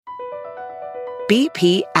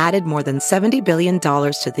BP added more than $70 billion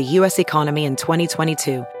to the U.S. economy in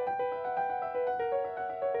 2022.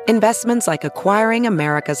 Investments like acquiring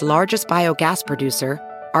America's largest biogas producer,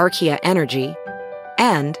 Archaea Energy,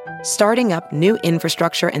 and starting up new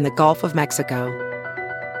infrastructure in the Gulf of Mexico.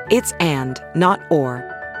 It's and, not or.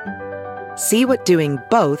 See what doing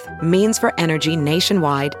both means for energy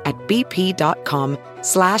nationwide at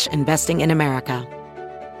bp.com/investing in America.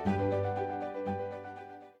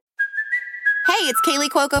 Hey, it's Kaylee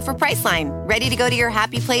Cuoco for Priceline. Ready to go to your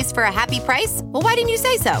happy place for a happy price? Well, why didn't you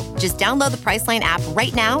say so? Just download the Priceline app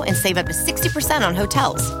right now and save up to 60% on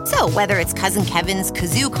hotels. So whether it's Cousin Kevin's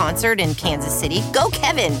Kazoo Concert in Kansas City, go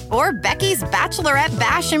Kevin, or Becky's Bachelorette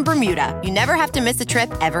Bash in Bermuda, you never have to miss a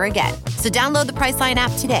trip ever again. So download the Priceline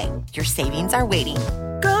app today. Your savings are waiting.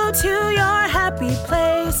 Go to your happy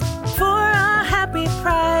place for a happy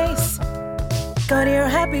price. Go to your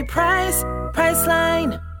happy price,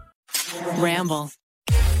 Priceline. Ramble.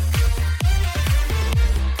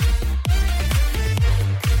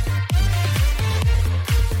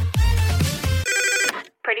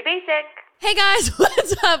 Pretty basic. Hey guys,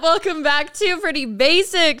 what's up? Welcome back to Pretty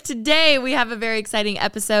Basic. Today we have a very exciting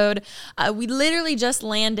episode. We literally just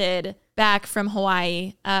landed back from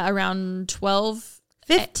Hawaii around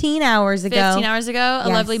 15 hours ago. 15 hours ago. A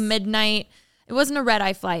lovely midnight. It wasn't a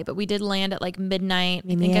red-eye flight, but we did land at like midnight.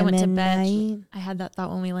 I think I went to bed. I had that thought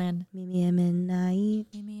when we land. Maybe a midnight.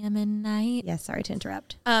 Maybe a midnight. Yeah, sorry to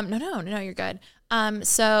interrupt. No, you're good.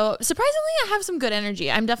 So surprisingly, I have some good energy.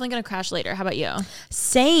 I'm definitely going to crash later. How about you?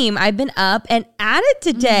 Same. I've been up and at it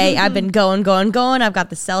today. I've been going. I've got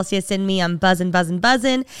the Celsius in me. I'm buzzing.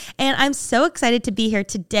 And I'm so excited to be here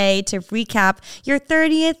today to recap your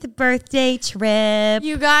 30th birthday trip.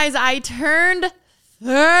 You guys, I turned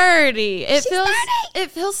 30. It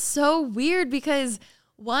feels so weird because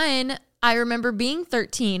one, I remember being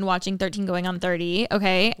 13, watching 13 going on 30.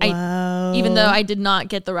 Okay. Even though I did not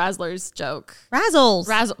get the Razzlers joke. Razzlers.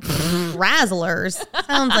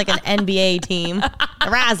 Sounds like an NBA team. The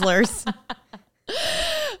Razzlers.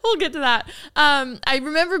 We'll get to that. I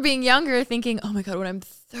remember being younger thinking, oh my God, when I'm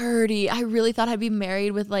 30, I really thought I'd be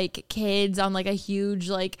married with like kids on like a huge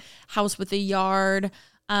like house with a yard.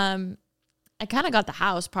 I kind of got the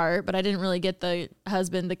house part, but I didn't really get the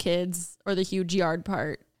husband, the kids, or the huge yard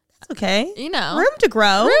part. That's okay. You know. Room to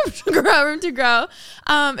grow. It's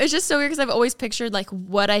just so weird because I've always pictured like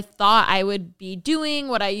what I thought I would be doing,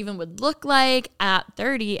 what I even would look like at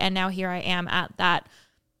 30. And now here I am at that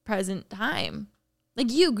present time.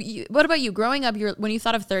 Like you what about you? Growing up, when you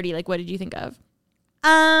thought of 30, like what did you think of?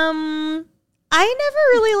 I never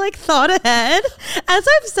really thought ahead. As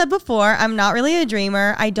I've said before, I'm not really a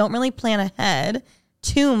dreamer. I don't really plan ahead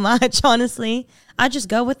too much, honestly. I just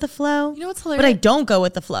go with the flow. You know what's hilarious? But I don't go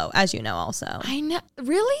with the flow, as you know also. I know.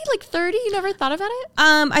 Really? Like 30? You never thought about it?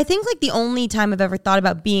 I think like the only time I've ever thought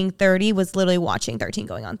about being 30 was literally watching 13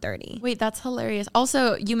 going on 30. Wait, that's hilarious.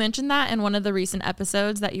 Also, you mentioned that in one of the recent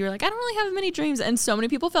episodes that you were like, I don't really have many dreams. And so many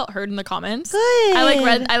people felt heard in the comments.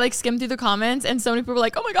 Good. I skimmed through the comments and so many people were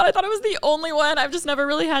like, oh my God, I thought I was the only one. I've just never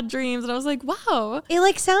really had dreams. And I was like, wow.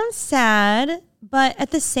 It sounds sad. But at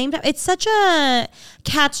the same time, it's such a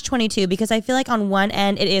catch-22 because I feel like on one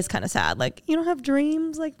end, it is kind of sad. Like, you don't have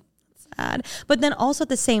dreams? Like, sad. But then also at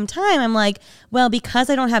the same time, I'm like, well, because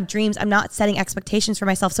I don't have dreams, I'm not setting expectations for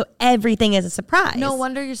myself. So everything is a surprise. No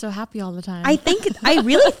wonder you're so happy all the time. I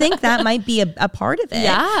really think that might be a part of it.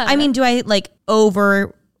 Yeah. I mean, do I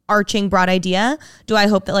overarching broad idea? Do I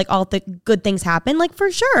hope that all the good things happen? Like, for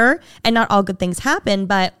sure. And not all good things happen,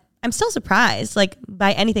 but I'm still surprised,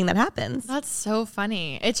 by anything that happens. That's so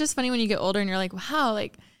funny. It's just funny when you get older and you're like, wow,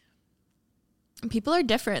 people are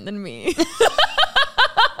different than me.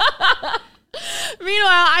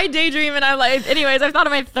 Meanwhile, I daydream and I'm like, anyways, I've thought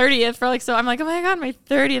of my 30th so I'm like, oh my God, my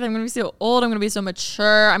 30th, I'm going to be so old. I'm going to be so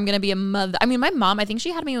mature. I'm going to be a mother. I mean, my mom, I think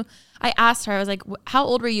she had me, I asked her, I was like, how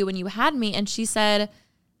old were you when you had me? And she said,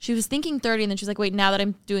 she was thinking 30 and then she's like, wait, now that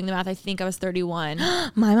I'm doing the math, I think I was 31.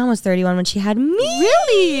 My mom was 31 when she had me.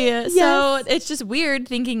 Really? Yes. So it's just weird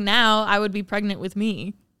thinking now I would be pregnant with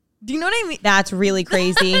me. Do you know what I mean? That's really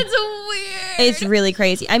crazy. It's weird. It's really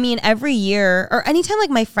crazy. I mean, every year or anytime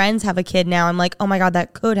my friends have a kid now, I'm like, oh my God,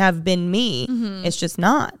 that could have been me. Mm-hmm. It's just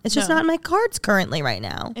not. It's just not in my cards currently right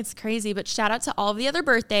now. It's crazy. But shout out to all of the other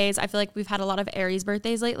birthdays. I feel like we've had a lot of Aries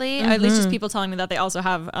birthdays lately. Mm-hmm. At least just people telling me that they also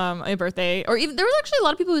have a birthday. Or even there was actually a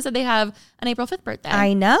lot of people who said they have an April 5th birthday.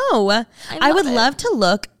 I know. I would love to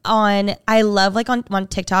look on, I love on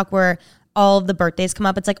TikTok where all of the birthdays come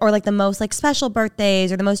up. It's or the most special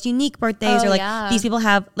birthdays or the most unique birthdays these people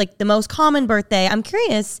have the most common birthday. I'm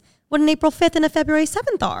curious what an April 5th and a February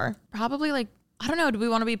 7th are. Probably I don't know. Do we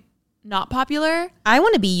want to be not popular. I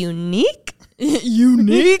want to be unique.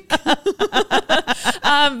 Unique.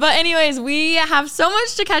 But anyways, we have so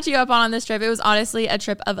much to catch you up on this trip. It was honestly a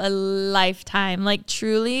trip of a lifetime. Like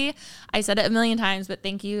truly, I said it a million times, but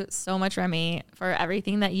thank you so much, Remy, for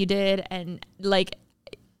everything that you did. And like,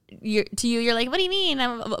 you're like, what do you mean?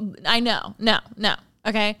 I know. No.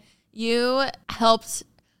 Okay. You helped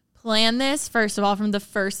plan this, first of all, from the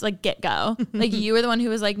first like get-go. Like you were the one who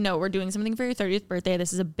was like, no, we're doing something for your 30th birthday.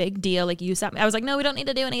 This is a big deal. Like you sat me. I was like, no, we don't need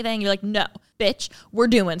to do anything. You're like, no, bitch, we're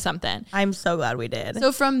doing something. I'm so glad we did.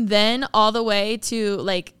 So from then all the way to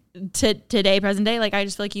like to today, present day, like I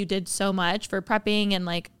just feel like you did so much for prepping and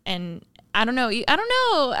like, and I don't know.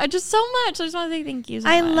 I just so much. I just want to say thank you so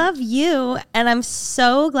much. I love you. And I'm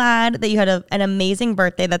so glad that you had an amazing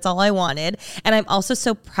birthday. That's all I wanted. And I'm also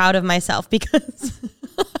so proud of myself because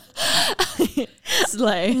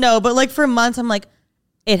slay. No, but like for months, I'm like,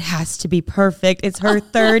 it has to be perfect. It's her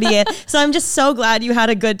 30th. So I'm just so glad you had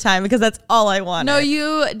a good time because that's all I wanted. No,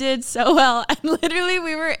 you did so well. And literally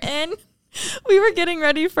we were getting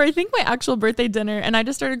ready for, I think, my actual birthday dinner. And I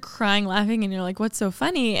just started crying, laughing. And you're like, what's so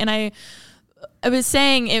funny? And I was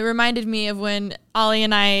saying, it reminded me of when Ollie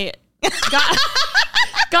and I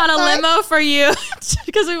got a limo for you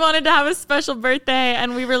because we wanted to have a special birthday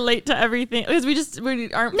and we were late to everything because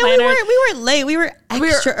we aren't planners. No, we weren't late. We were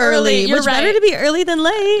extra early. You're Much right. better to be early than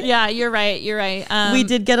late. Yeah, you're right. We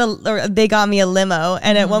did they got me a limo,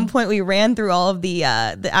 and at one point we ran through all of the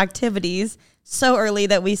activities so early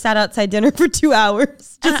that we sat outside dinner for 2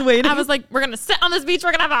 hours just waiting. I was like, we're gonna sit on this beach.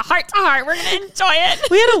 We're gonna have a heart to heart. We're gonna enjoy it.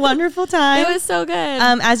 We had a wonderful time. It was so good.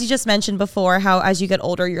 As you just mentioned before, how as you get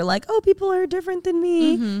older, you're like, oh, people are different than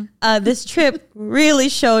me. Mm-hmm. This trip really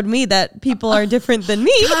showed me that people are different than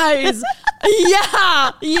me. Guys,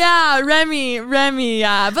 yeah, Remy,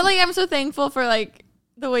 yeah. But like, I'm so thankful for like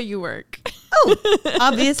the way you work. Oh,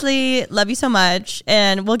 obviously, love you so much.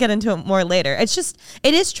 And we'll get into it more later. It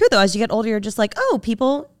is true though. As you get older, you're just like, oh,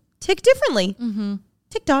 people tick differently. Mm-hmm.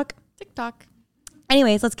 TikTok.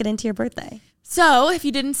 Anyways, let's get into your birthday. So if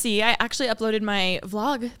you didn't see, I actually uploaded my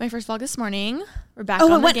first vlog this morning. We're back on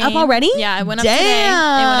the game. Oh, it went up already? Yeah, it went up Damn.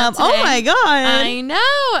 today. It went up today. Oh my God.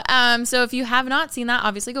 I know. So if you have not seen that,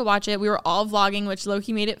 obviously go watch it. We were all vlogging, which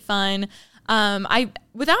low-key made it fun.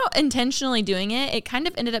 Without intentionally doing it, it kind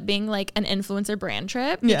of ended up being like an influencer brand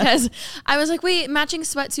trip because I was like, wait, matching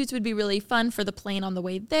sweatsuits would be really fun for the plane on the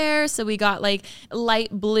way there. So we got like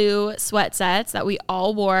light blue sweat sets that we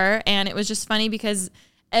all wore. And it was just funny because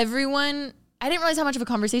I didn't realize how much of a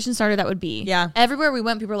conversation starter that would be. Yeah. Everywhere we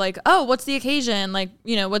went, people were like, oh, what's the occasion? Like,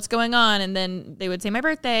 what's going on? And then they would say my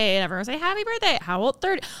birthday and everyone would say, happy birthday. How old?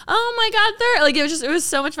 30. Oh my God, 30. Like it was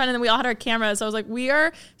so much fun. And then we all had our cameras. So I was like, we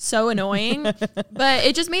are so annoying, but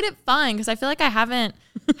it just made it fun. Cause I feel like I haven't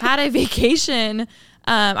had a vacation.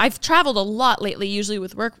 I've traveled a lot lately, usually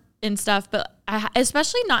with work and stuff, but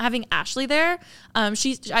especially not having Ashley there.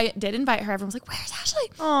 I did invite her. Everyone's like, where's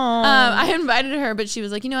Ashley? I invited her, but she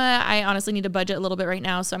was like, you know what? I honestly need to budget a little bit right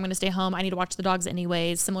now. So I'm going to stay home. I need to watch the dogs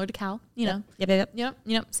anyways, similar to Cal, know?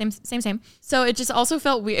 Yep. Same. So it just also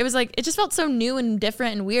felt weird. It was like, it just felt so new and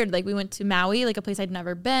different and weird. Like we went to Maui, like a place I'd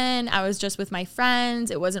never been. I was just with my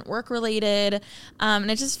friends. It wasn't work related.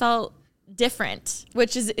 And it just felt different,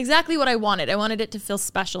 which is exactly what I wanted. I wanted it to feel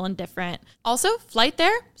special and different. Also, flight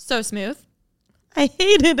there, so smooth. I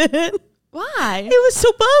hated it. Why? It was so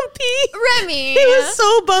bumpy. Remy. It was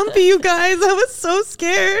so bumpy, you guys. I was so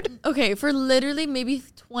scared. Okay, for literally maybe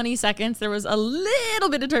 20 seconds, there was a little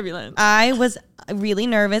bit of turbulence. I was really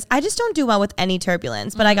nervous. I just don't do well with any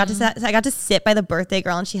turbulence, but I got to sit by the birthday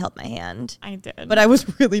girl and she held my hand. I did. But I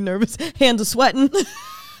was really nervous. Hands are sweating.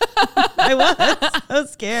 I was so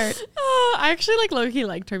scared. I actually low-key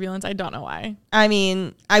like turbulence. I don't know why. I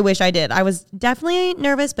mean, I wish I did. I was definitely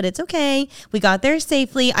nervous, but it's okay. We got there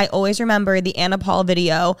safely. I always remember the Anna Paul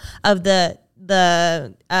video of the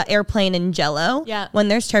airplane in Jello when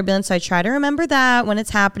there's turbulence. So I try to remember that when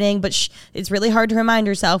it's happening, but it's really hard to remind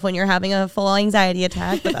yourself when you're having a full anxiety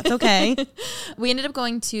attack, but that's okay. We ended up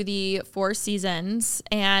going to the Four Seasons,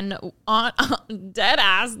 and on dead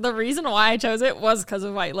ass, the reason why I chose it was because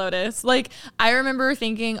of White Lotus. Like, I remember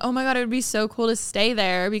thinking, oh my God, it would be so cool to stay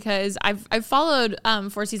there, because I've followed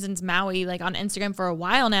Four Seasons Maui on Instagram for a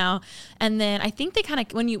while now. And then I think they kind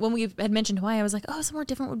of, when we had mentioned Hawaii, I was like, oh, somewhere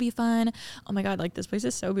different would be fun. Oh my God, this place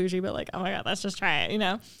is so bougie, but oh my God, let's just try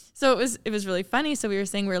it, So it was really funny. So we were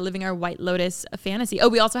saying we were living our White Lotus fantasy. Oh,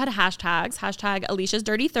 we also had hashtags, #Alicia's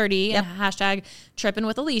Dirty 30 and # Tripping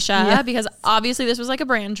with Alisha, because obviously this was a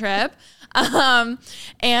brand trip.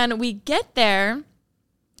 And we get there,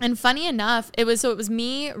 and funny enough, it was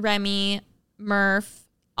me, Remy, Murph,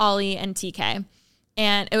 Ollie, and TK.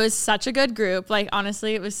 And it was such a good group. Like,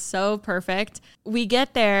 honestly, it was so perfect. We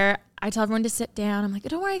get there. I tell everyone to sit down. I'm like,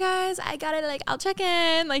 don't worry, guys. I got it. Like, I'll check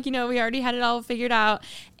in. Like, we already had it all figured out.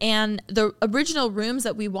 And the original rooms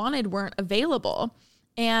that we wanted weren't available.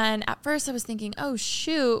 And at first I was thinking, oh,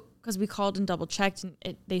 shoot, because we called and double checked.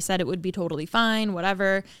 And they said it would be totally fine,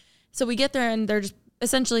 whatever. So we get there and they're just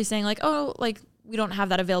essentially saying like, oh, like, we don't have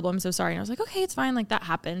that available. I'm so sorry. And I was like, okay, it's fine. Like, that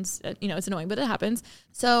happens. It's annoying, but it happens.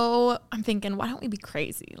 So I'm thinking, why don't we be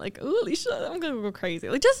crazy? Like, oh, Alisha, I'm going to go crazy.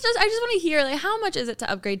 Like, I just want to hear, like, how much is it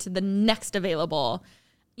to upgrade to the next available,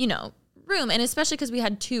 room? And especially because we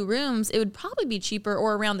had 2 rooms, it would probably be cheaper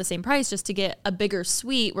or around the same price just to get a bigger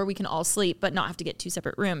suite where we can all sleep, but not have to get 2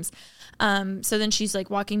 separate rooms. So then she's like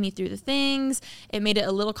walking me through the things. It made it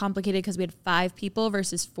a little complicated because we had 5 people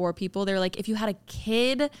versus 4 people. They're like, if you had a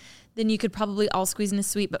kid, then you could probably all squeeze in a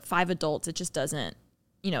suite, but 5 adults, it just doesn't,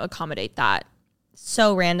 accommodate that.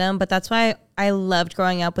 So random, but that's why I loved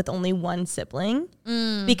growing up with only one sibling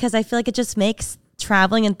because I feel like it just makes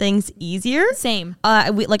traveling and things easier. Same.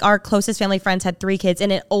 Our closest family friends had 3 kids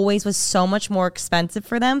and it always was so much more expensive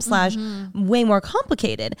for them / way more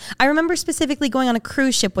complicated. I remember specifically going on a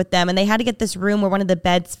cruise ship with them and they had to get this room where one of the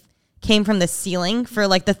beds came from the ceiling for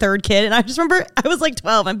like the 3rd kid. And I just remember I was like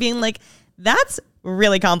 12. I'm being like, that's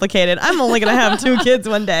really complicated. I'm only going to have 2 kids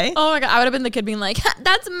one day. Oh my God. I would have been the kid being like,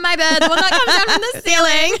 that's my bed. The one that comes down from the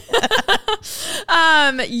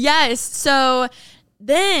ceiling. Yes. So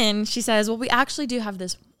then she says, well, we actually do have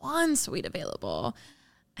this one suite available.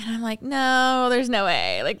 And I'm like, no, there's no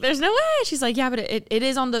way. Like, there's no way. She's like, yeah, but it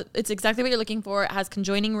is it's exactly what you're looking for. It has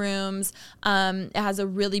conjoining rooms. It has a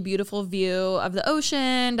really beautiful view of the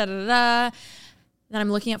ocean, da, da, da, da. Then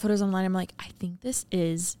I'm looking at photos online. I'm like, I think this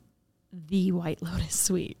is the White Lotus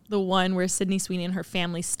suite, the one where Sydney Sweeney and her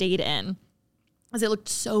family stayed in, because it looked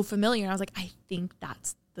so familiar. And I was like, I think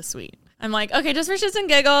that's the suite. I'm like, okay, just for shits and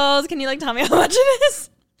giggles, can you like tell me how much it is?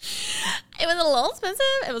 It was a little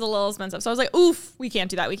expensive. So I was like, oof, we can't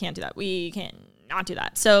do that. We can not do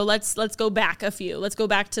that. So let's go back a few. Let's go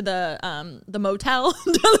back to the motel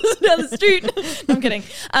down the street. No, I'm kidding.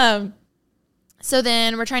 So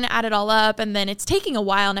then we're trying to add it all up and then it's taking a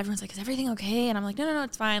while and everyone's like, is everything okay? And I'm like, no,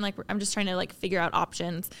 it's fine. Like, I'm just trying to like figure out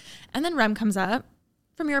options. And then Rem comes up.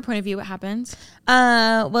 From your point of view, what happened?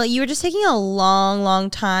 Well, you were just taking a long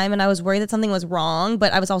time and I was worried that something was wrong,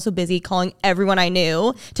 but I was also busy calling everyone I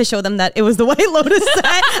knew to show them that it was the White Lotus set.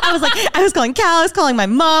 I was calling Cal, I was calling my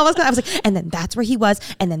mom, I was like, and then that's where he was,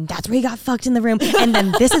 and then that's where he got fucked in the room, and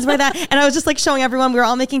then this is where that, and I was just like showing everyone. We were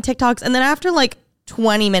all making TikToks, and then after like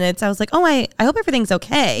 20 minutes, I was like, oh, I hope everything's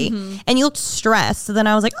okay. And you looked stressed. So then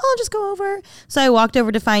I was like, oh, I'll just go over. So I walked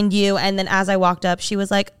over to find you, and then as I walked up, she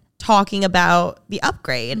was like, talking about the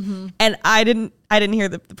upgrade and I didn't hear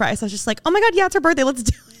the price. I was just like, oh my God, yeah, it's her birthday, let's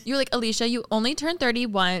do it. You were like, Alisha, you only turned 30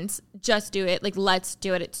 once, just do it, like, let's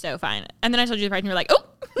do it, it's so fine. And then I told you the price and you were like, oh.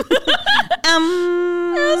 I don't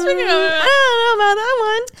know about that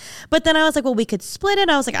one. But then I was like, well, we could split it.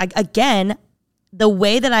 I was like, again, the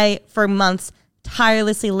way that I for months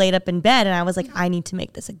tirelessly laid up in bed, and I was like, I need to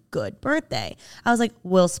make this a good birthday. I was like,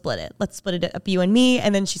 we'll split it, let's split it up, you and me.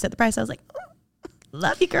 And then she said the price. I was like, oh,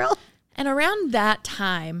 love you, girl. And around that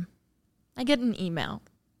time, I get an email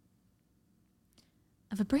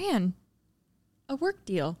of a work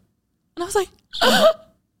deal. And I was like, oh,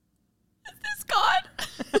 is this God?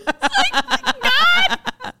 Like, God.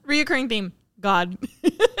 Reoccurring theme, God.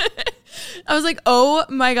 I was like, oh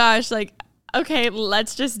my gosh, like, okay,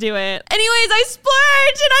 let's just do it. Anyways, I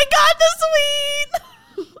splurged and I got the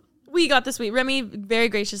suite. We got the suite. Remy very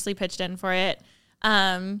graciously pitched in for it.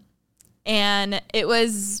 And it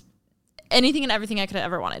was anything and everything I could have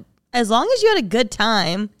ever wanted. As long as you had a good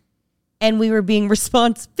time and we were being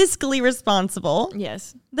fiscally responsible.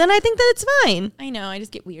 Yes. Then I think that it's fine. I know. I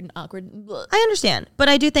just get weird and awkward. I understand. But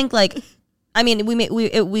I do think like, I mean,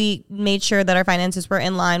 we made sure that our finances were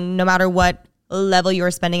in line no matter what level you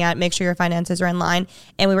were spending at. Make sure your finances are in line,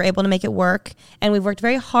 and we were able to make it work, and we worked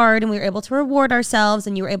very hard, and we were able to reward ourselves,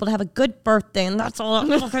 and you were able to have a good birthday, and that's all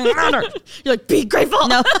that fucking matters. You're like, be grateful.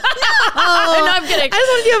 No. No, I'm kidding. I just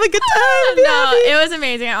wanted you to have a good time. No, it was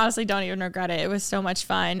amazing. I honestly don't even regret it. It was so much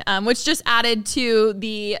fun, which just added to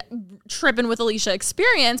the tripping with Alisha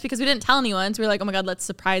experience because we didn't tell anyone. So we were like, oh my God, let's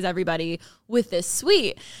surprise everybody with this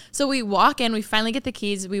suite. So we walk in, we finally get the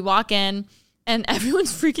keys, we walk in, and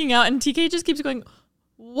everyone's freaking out. And TK just keeps going,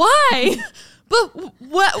 why? but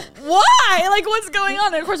what? Why? Like, what's going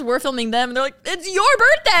on? And of course, we're filming them. And they're like, it's your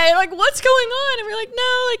birthday. Like, what's going on? And we're like,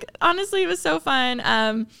 no. Like, honestly, it was so fun.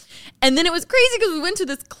 And then it was crazy because we went to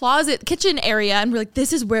this closet kitchen area and we're like,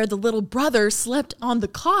 this is where the little brother slept on the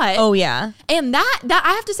cot. Oh, yeah. And that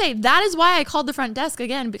I have to say, that is why I called the front desk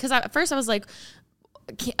again, because at first I was like,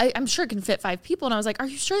 I'm sure it can fit 5 people. And I was like, are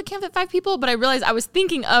you sure it can't fit 5 people? But I realized I was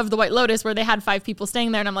thinking of the White Lotus where they had 5 people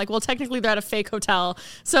staying there. And I'm like, well, technically they're at a fake hotel.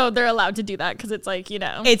 So they're allowed to do that because it's like,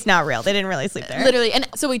 It's not real. They didn't really sleep there. Literally. And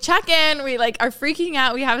so we check in. We like are freaking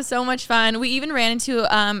out. We have so much fun. We even ran into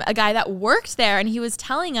a guy that worked there. And he was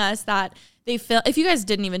telling us that they if you guys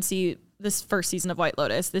didn't even see this first season of White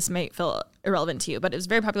Lotus, this may feel irrelevant to you. But it was a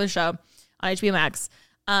very popular show on HBO Max.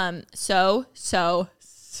 So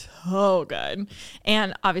good.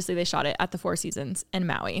 And obviously they shot it at the Four Seasons in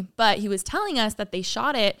Maui. But he was telling us that they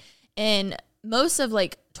shot it in most of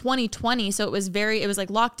like 2020. So it was like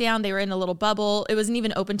lockdown. They were in a little bubble. It wasn't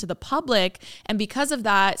even open to the public. And because of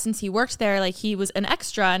that, since he worked there, like he was an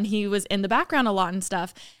extra and he was in the background a lot and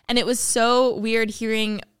stuff. And it was so weird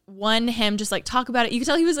hearing him just like talk about it. You could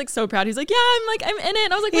tell he was like so proud. He's like, yeah, I'm in it.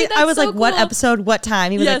 And I was like, wait, that's I was so like, what cool. episode, what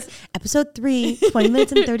time? He was Yes. like, episode 3, 20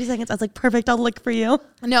 minutes and 30 seconds. I was like, perfect. I'll look for you.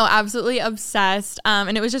 No, absolutely obsessed.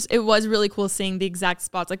 And it was really cool seeing the exact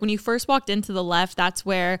spots. Like when you first walked into the left, that's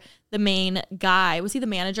where the main guy, was he the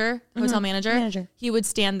manager, hotel manager? He would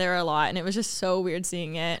stand there a lot. And it was just so weird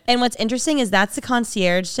seeing it. And what's interesting is that's the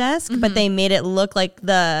concierge desk, but they made it look like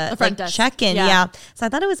the front desk. check-in. Yeah. So I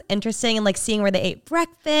thought it was interesting and like seeing where they ate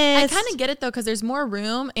breakfast. I kind of get it though, because there's more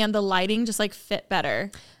room and the lighting just like fit better.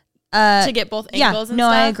 To get both angles and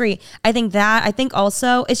stuff. I agree. I think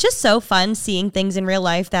also it's just so fun seeing things in real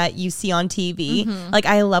life that you see on TV. Like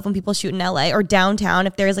I love when people shoot in LA or downtown.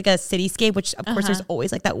 If there's like a cityscape, which of course there's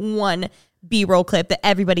always like that one B-roll clip that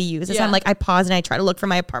everybody uses. Yeah. I'm like, I pause and I try to look for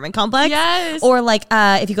my apartment complex. Yes. Or like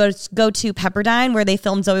if you go to Pepperdine where they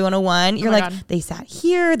filmed Zoe 101, you're like, God. they sat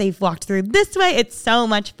here, they've walked through this way. It's so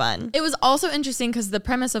much fun. It was also interesting because the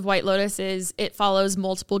premise of White Lotus is it follows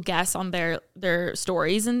multiple guests on their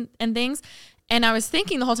stories and things. And I was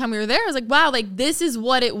thinking the whole time we were there, I was like, wow, like this is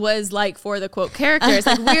what it was like for the quote characters.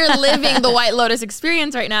 Like we're living the White Lotus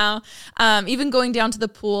experience right now. Even going down to the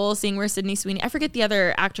pool, seeing where Sydney Sweeney, I forget the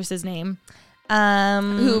other actress's name,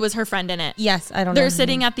 who was her friend in it. Yes, I don't know. They're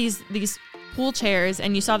sitting at these pool chairs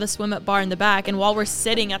and you saw the swim up bar in the back. And while we're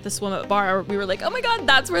sitting at the swim up bar, we were like, oh my God,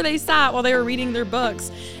 that's where they sat while they were reading their books.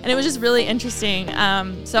 And it was just really interesting.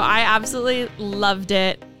 So I absolutely loved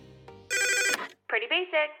it. Pretty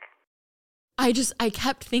basic. I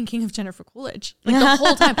kept thinking of Jennifer Coolidge like the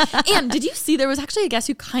whole time. And did you see there was actually a guest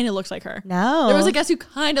who kind of looked like her? No. There was a guest who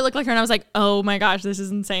kind of looked like her. And I was like, oh my gosh, this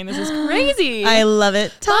is insane. This is crazy. I love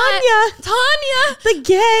it. Tanya. The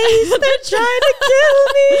gays, they're trying to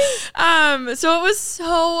kill me. So it was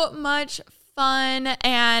so much fun.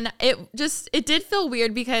 And it did feel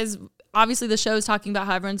weird because obviously the show is talking about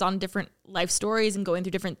how everyone's on different life stories and going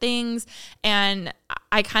through different things. And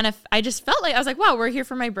I just felt like, I was like, wow, we're here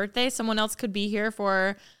for my birthday. Someone else could be here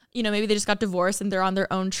for, maybe they just got divorced and they're on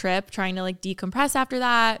their own trip trying to like decompress after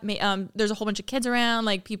that. There's a whole bunch of kids around,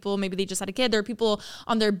 like people, maybe they just had a kid. There are people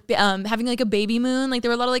on their, having like a baby moon. Like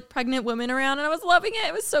there were a lot of like pregnant women around and I was loving it.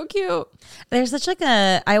 It was so cute. There's such like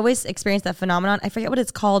I always experience that phenomenon. I forget what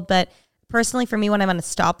it's called, but personally for me, when I'm on a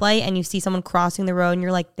stoplight and you see someone crossing the road and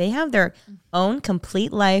you're like, they have their own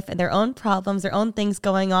complete life and their own problems, their own things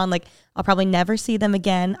going on. Like I'll probably never see them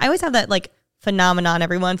again. I always have that like phenomenon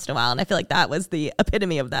every once in a while. And I feel like that was the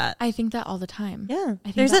epitome of that. I think that all the time. Yeah.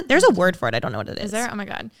 I think There's a word for it. I don't know what it is. Is there? Oh my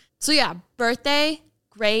God. So yeah, birthday,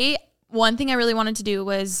 great. One thing I really wanted to do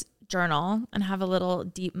was journal and have a little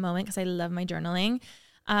deep moment because I love my journaling.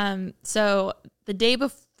 So the day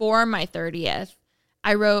before my 30th,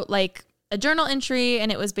 I wrote like a journal entry and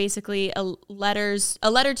it was basically a letter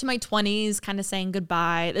to my 20s kind of saying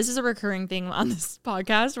goodbye. This is a recurring thing on this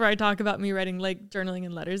podcast where I talk about me writing like journaling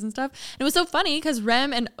and letters and stuff. And it was so funny because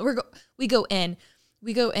Rem and we go in,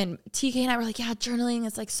 TK and I were like, yeah, journaling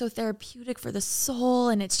is like so therapeutic for the soul.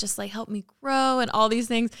 And it's just like helped me grow and all these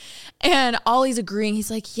things. And Ollie's agreeing. He's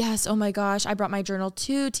like, yes, oh my gosh, I brought my journal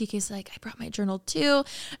too. TK's like, I brought my journal too.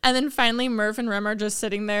 And then finally Murph and Rem are just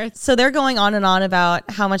sitting there. So they're going on and on about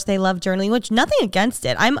how much they love journaling, which nothing against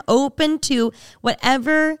it. I'm open to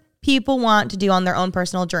whatever people want to do on their own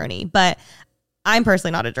personal journey, but I'm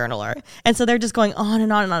personally not a journaler. And so they're just going on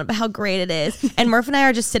and on and on about how great it is. And Murph and I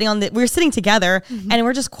are just we're sitting together and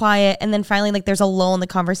we're just quiet. And then finally, like there's a lull in the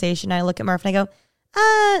conversation. I look at Murph and I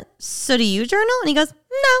go, so do you journal? And he goes,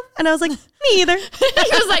 no. And I was like, me either. He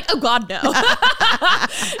was like, oh God, no.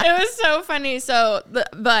 It was so funny.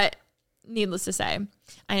 But needless to say,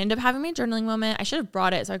 I ended up having my journaling moment. I should have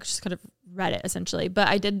brought it, so I just could have read it essentially. But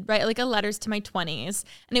I did write like a letters to my 20s.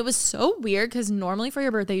 And it was so weird because normally for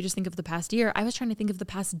your birthday, you just think of the past year. I was trying to think of the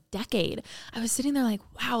past decade. I was sitting there like,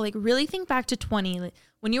 wow, like really think back to 20. Like,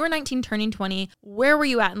 when you were 19 turning 20, where were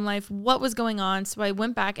you at in life? What was going on? So I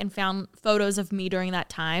went back and found photos of me during that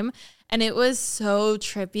time. And it was so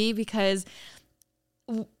trippy because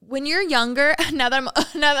when you're younger, now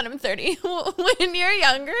that I'm 30, when you're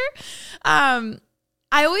younger,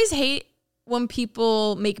 I always hate when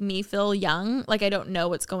people make me feel young, like I don't know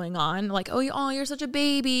what's going on, like, oh, you're such a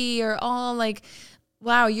baby, or oh, like,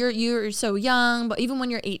 wow, you're so young. But even when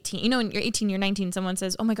you're 18, when you're 18, you're 19, someone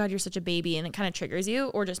says, oh my God, you're such a baby, and it kind of triggers you,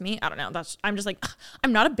 or just me, I don't know. I'm just like,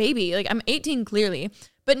 I'm not a baby. Like, I'm 18 clearly.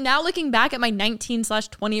 But now looking back at my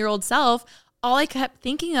 19/20-year-old self, all I kept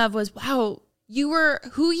thinking of was, wow, you were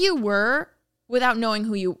who you were without knowing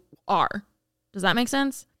who you are. Does that make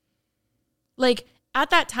sense? Like, at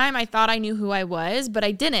that time, I thought I knew who I was, but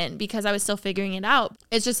I didn't because I was still figuring it out.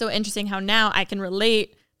 It's just so interesting how now I can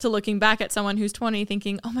relate to looking back at someone who's 20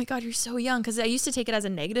 thinking, oh my God, you're so young. Because I used to take it as a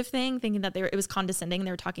negative thing, thinking that it was condescending.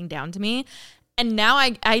 They were talking down to me. And now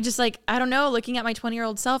I just like, I don't know, looking at my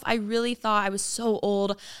 20-year-old self, I really thought I was so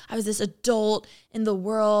old. I was this adult in the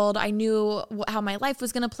world. I knew how my life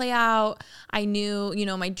was going to play out. I knew,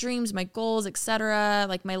 my dreams, my goals, etc.,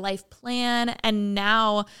 like my life plan. And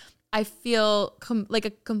now I feel like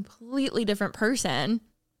a completely different person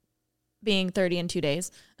being 30 in 2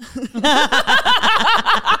 days. I'm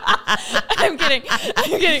kidding.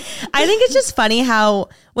 I think it's just funny how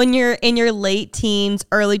when you're in your late teens,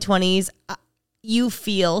 early 20s, you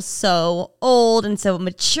feel so old and so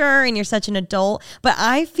mature and you're such an adult. But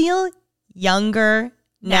I feel younger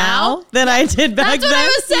now than I did back then. That's what I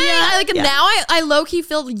was saying. Now I low-key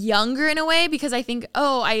feel younger in a way because I think,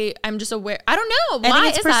 I'm just aware. I don't know. Why I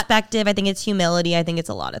think it's is perspective. I think it's humility. I think it's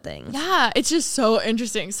a lot of things. Yeah, it's just so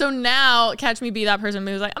interesting. So now, catch me be that person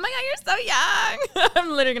who's like, oh my God, you're so young. I'm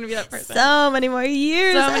literally going to be that person. So many more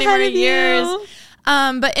years.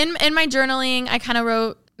 But in my journaling, I kind of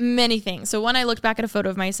wrote many things. So when I looked back at a photo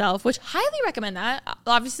of myself, which highly recommend that.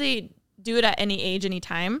 Obviously, do it at any age, any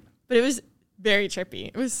time. But it was very trippy.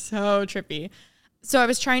 It was so trippy. So I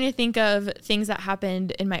was trying to think of things that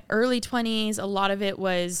happened in my early 20s. A lot of it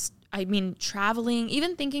was, traveling,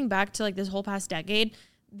 even thinking back to like this whole past decade,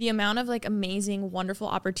 the amount of like amazing, wonderful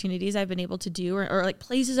opportunities I've been able to do or like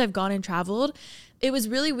places I've gone and traveled. It was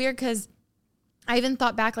really weird because I even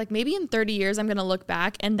thought back, like maybe in 30 years, I'm going to look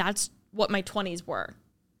back and that's what my 20s were.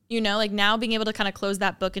 Like now being able to kind of close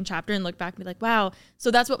that book and chapter and look back and be like, wow,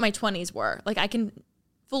 so that's what my 20s were. Like I can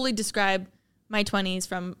fully describe my 20s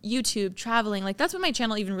from YouTube, traveling. Like that's when my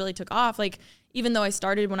channel even really took off. Like even though I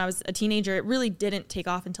started when I was a teenager, it really didn't take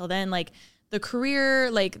off until then. Like the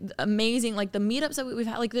career, like amazing, like the meetups that we've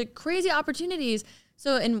had, like the crazy opportunities.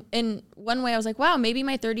 So in one way I was like, wow, maybe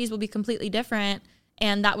my 30s will be completely different.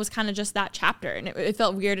 And that was kind of just that chapter. And it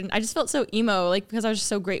felt weird. And I just felt so emo, like because I was just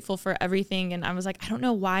so grateful for everything. And I was like, I don't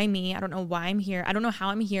know why me. I don't know why I'm here. I don't know how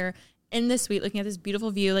I'm here in this suite looking at this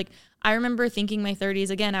beautiful view. Like I remember thinking my 30s,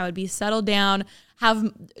 again, I would be settled down,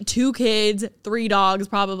 have 2 kids, 3 dogs,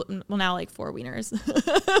 probably, well now like 4 wieners,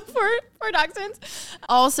 4 dachshunds.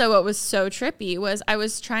 Also what was so trippy was I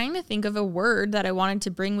was trying to think of a word that I wanted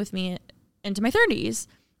to bring with me into my 30s.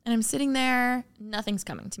 And I'm sitting there, nothing's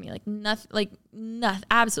coming to me, nothing,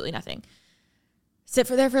 absolutely nothing. Sit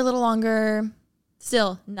for there for a little longer,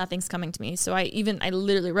 still nothing's coming to me. So I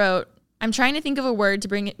literally wrote, I'm trying to think of a word to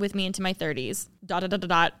bring it with me into my 30s. ...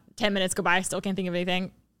 10 minutes go by, still can't think of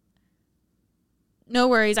anything. No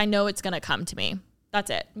worries, I know it's gonna come to me.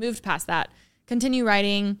 That's it. Moved past that. Continue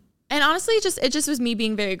writing. And honestly, it just was me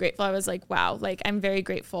being very grateful. I was like, wow, like I'm very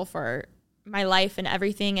grateful for my life and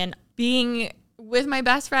everything and being with my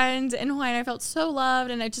best friends in Hawaii. And I felt so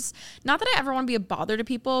loved. And I just, not that I ever want to be a bother to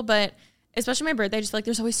people, but especially my birthday, I just feel like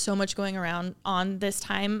there's always so much going around on this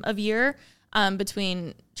time of year.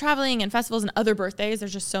 Between traveling and festivals and other birthdays,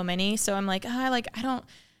 there's just so many. So I'm like, I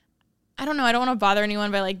don't know. I don't want to bother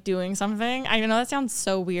anyone by like doing something. I know that sounds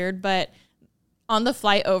so weird, but on the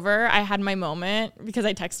flight over, I had my moment because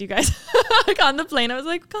I texted you guys like on the plane. I was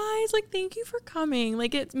like, guys, like, thank you for coming.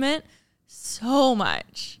 Like it meant so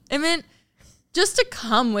much. It meant just to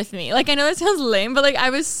come with me. Like, I know that sounds lame, but like, I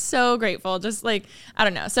was so grateful. Just like, I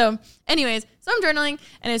don't know. So anyways, so I'm journaling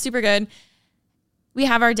and it's super good. We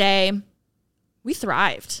have our day. We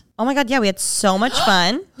thrived. Oh my God. Yeah. We had so much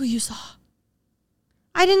fun. Who you saw?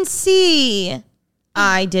 I didn't see.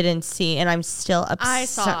 And I'm still upset. I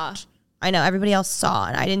saw. I know everybody else saw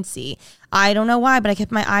and I didn't see. I don't know why, but I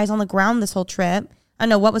kept my eyes on the ground this whole trip. I don't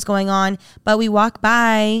know what was going on, but we walked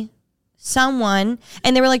by someone,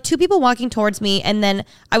 and there were like two people walking towards me, and then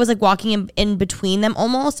I was like walking in between them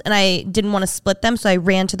almost, and I didn't want to split them, so I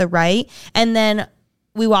ran to the right, and then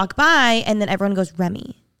we walk by, and then everyone goes,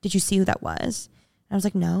 Remy, did you see who that was? And I was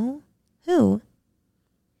like, no. Who?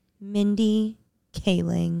 Mindy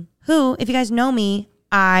Kaling, who, if you guys know me,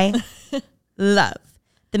 I love.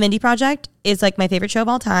 The Mindy Project is like my favorite show of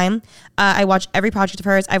all time. I watch every project of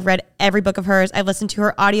hers. I've read every book of hers. I've listened to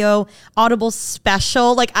her Audible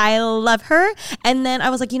special. Like, I love her. And then I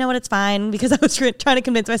was like, you know what? It's fine, because I was trying to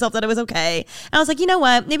convince myself that it was okay. And I was like, you know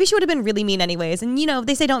what? Maybe she would have been really mean anyways. And, you know,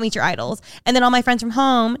 they say don't meet your idols. And then all my friends from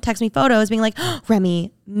home text me photos being like, oh,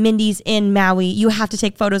 Remy, Mindy's in Maui. You have to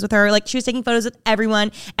take photos with her. Like, she was taking photos with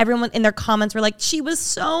everyone. Everyone in their comments were like, she was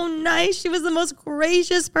so nice. She was the most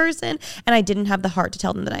gracious person. And I didn't have the heart to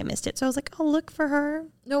tell them that I missed it. So I was like, I'll look for her.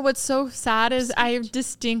 No, what's so sad is I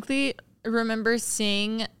distinctly remember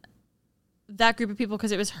seeing that group of people,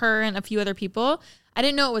 because it was her and a few other people. I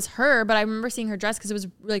didn't know it was her, but I remember seeing her dress because it was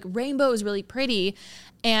like rainbow. It was really pretty.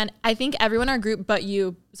 And I think everyone in our group but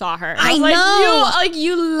you saw her. And I know.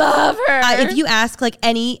 You love her. If you ask like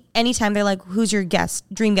anytime they're like, who's your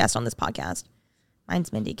dream guest on this podcast?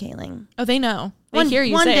 Mine's Mindy Kaling. Oh, they know. They hear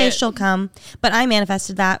you one say day it. She'll come. But I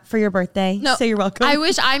manifested that for your birthday. No, so you're welcome. I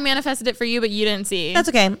wish I manifested it for you, but you didn't see. That's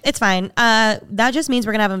okay. It's fine. That just means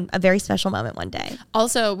we're going to have a very special moment one day.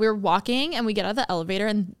 Also, we were walking and we get out of the elevator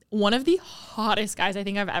and one of the hottest guys I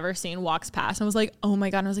think I've ever seen walks past. And I was like, oh my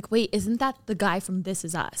God. And I was like, wait, isn't that the guy from This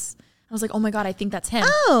Is Us? I was like, oh my God, I think that's him.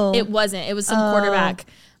 Oh. It wasn't. It was some quarterback.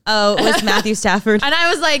 Oh, it was Matthew Stafford. And I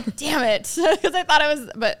was like, damn it. Because I thought it was,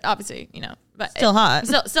 but obviously, you know. But still hot.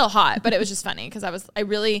 Still hot. But it was just funny because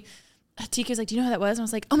TK was like, do you know who that was? And I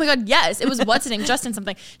was like, oh my God, yes. It was what's his name? Justin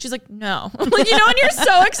something. She's like, no. I'm like, you know, when you're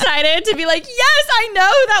so excited to be like, yes, I know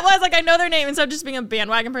who that was. Like, I know their name. Instead of just being a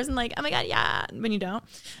bandwagon person, like, oh my God, yeah. When you don't.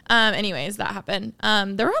 Anyways, that happened.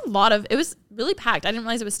 There were it was really packed. I didn't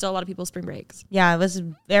realize it was still a lot of people's spring breaks. Yeah, it was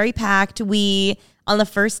very packed. We, on the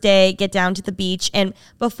first day, get down to the beach. And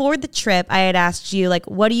before the trip, I had asked you, like,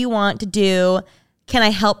 what do you want to do? Can I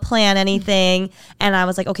help plan anything? And I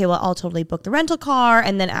was like, okay, well, I'll totally book the rental car.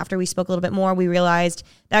 And then after we spoke a little bit more, we realized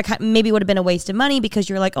that maybe would have been a waste of money because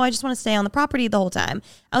you're like, oh, I just want to stay on the property the whole time.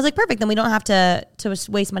 I was like, perfect. Then we don't have to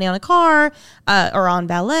waste money on a car or on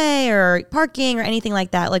valet or parking or anything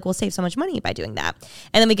like that. Like, we'll save so much money by doing that.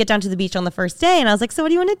 And then we get down to the beach on the first day. And I was like, so what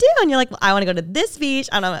do you want to do? And you're like, well, I want to go to this beach.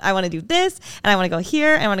 I want to do this. And I want to go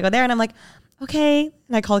here. And I want to go there. And I'm like, okay.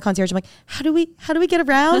 And I call the concierge. I'm like, how do we get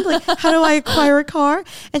around? Like, how do I acquire a car?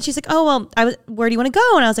 And she's like, oh, well, where do you want to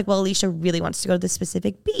go? And I was like, well, Alisha really wants to go to this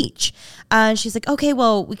specific beach. And she's like, okay,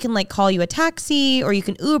 well, we can like call you a taxi or you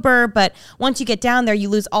can Uber. But once you get down there, you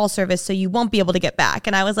lose all service. So you won't be able to get back.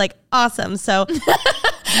 And I was like, awesome. So,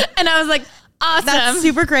 and I was like, awesome. That's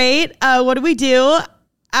super great. What do we do?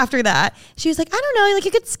 After that, she was like, I don't know, like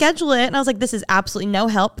you could schedule it. And I was like, this is absolutely no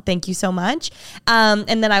help. Thank you so much. And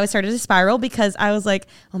then I started to spiral because I was like,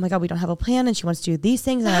 oh my God, we don't have a plan. And she wants to do these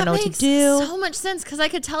things. And I don't know what to do. So much sense. Cause I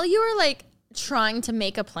could tell you were like trying to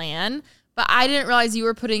make a plan, but I didn't realize you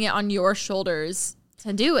were putting it on your shoulders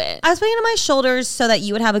to do it. I was putting it on my shoulders so that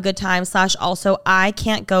you would have a good time / also I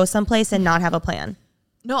can't go someplace and not have a plan.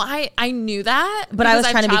 No, I knew that. But I was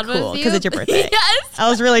trying to be cool because it's your birthday. Yes. I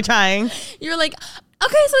was really trying. You were like,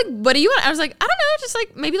 okay, so like, what do you want? I was like, I don't know, just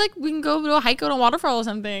like, maybe like we can go to a hike, go to a waterfall or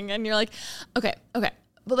something. And you're like, okay.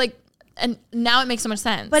 But like, and now it makes so much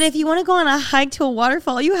sense. But if you want to go on a hike to a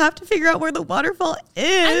waterfall, you have to figure out where the waterfall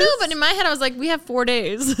is. I know, but in my head, I was like, we have 4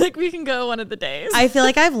 days. Like, we can go one of the days. I feel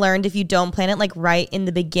like I've learned if you don't plan it like right in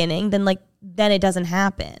the beginning, then it doesn't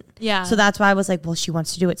happen. Yeah. So that's why I was like, well, she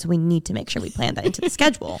wants to do it, so we need to make sure we plan that into the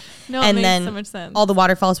schedule. No, and it makes then so much sense. All the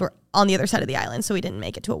waterfalls were on the other side of the island, so we didn't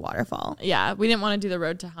make it to a waterfall. Yeah, we didn't want to do the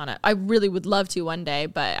road to Hana. I really would love to one day,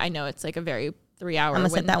 but I know it's like a very 3-hour. I'm gonna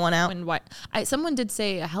set that one out. Someone did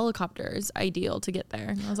say a helicopter is ideal to get there.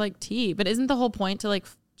 And I was like, but isn't the whole point to like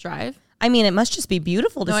drive? I mean, it must just be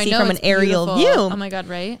beautiful to see from an aerial view. Oh my God,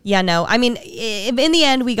 right? Yeah, no. I mean, in the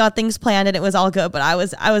end, we got things planned and it was all good. But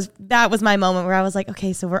that was my moment where I was like,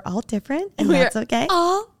 okay, so we're all different and that's okay.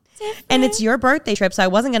 All different. And it's your birthday trip, so I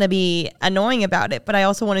wasn't going to be annoying about it. But I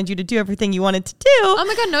also wanted you to do everything you wanted to do. Oh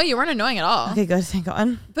my God, no, you weren't annoying at all. Okay, good. Thank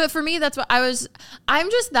God. But for me, that's what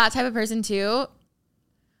I'm just that type of person too.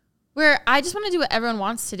 Where I just want to do what everyone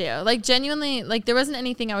wants to do. Like, genuinely, like, there wasn't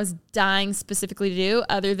anything I was dying specifically to do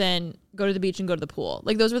other than go to the beach and go to the pool.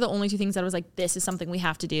 Like, those were the only two things that I was like, this is something we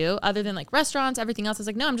have to do. Other than, like, restaurants, everything else, I was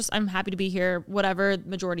like, no, I'm happy to be here, whatever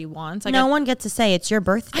majority wants. Like, no one gets to say it's your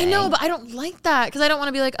birthday. I know, but I don't like that because I don't want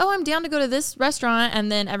to be like, oh, I'm down to go to this restaurant. And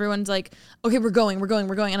then everyone's like, okay, we're going.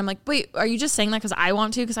 And I'm like, wait, are you just saying that because I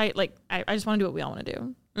want to? Because I just want to do what we all want to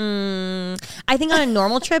do. I think on a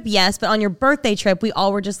normal trip, yes, but on your birthday trip, we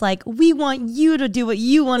all were just like, we want you to do what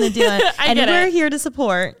you want to do, and we're here to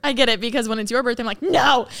support. I get it because when it's your birthday, I'm like,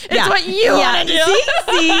 no, it's what you want to do.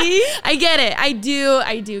 See? I get it. I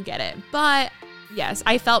do get it. But yes,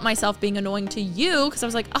 I felt myself being annoying to you because I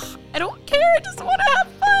was like, oh, I don't care. I just want to have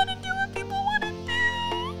fun and do what people want to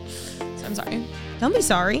do. So I'm sorry. Don't be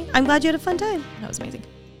sorry. I'm glad you had a fun time. That was amazing.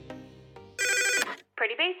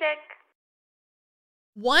 Pretty basic.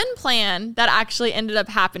 One plan that actually ended up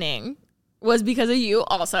happening was because of you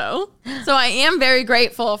also. So I am very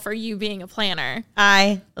grateful for you being a planner.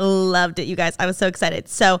 I loved it, you guys. I was so excited.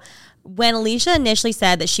 So when Alisha initially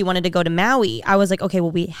said that she wanted to go to Maui, I was like, okay,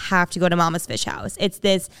 well, we have to go to Mama's Fish House. It's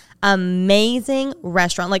this amazing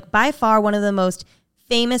restaurant, like by far one of the most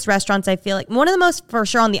famous restaurants. I feel like one of the most for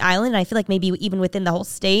sure on the island. And I feel like maybe even within the whole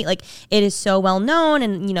state, like it is so well known.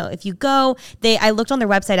 And you know, if you go, I looked on their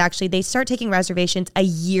website, actually, they start taking reservations a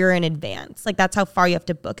year in advance. Like that's how far you have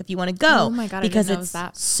to book if you want to go. Oh my God, because I didn't know it's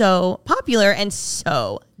that. so popular and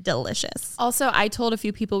so delicious. Also, I told a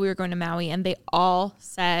few people we were going to Maui and they all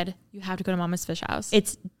said, you have to go to Mama's Fish House.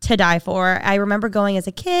 It's to die for. I remember going as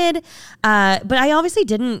a kid, but I obviously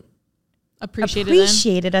didn't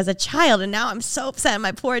appreciate it as a child, and now I'm so upset at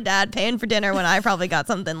my poor dad paying for dinner when I probably got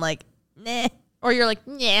something like nah. Or you're like,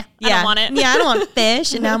 I don't want it. Yeah, I don't want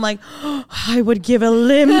fish. And now I'm like, oh, I would give a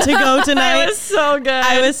limb to go tonight. It was so good.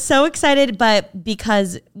 I was so excited, but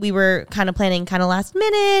because we were kind of planning kind of last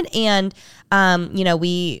minute and you know,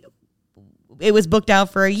 it was booked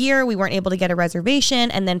out for a year. We weren't able to get a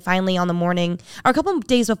reservation. And then finally on the morning, or a couple of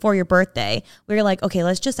days before your birthday, we were like, okay,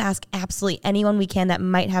 let's just ask absolutely anyone we can that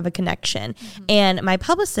might have a connection. Mm-hmm. And my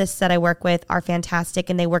publicists that I work with are fantastic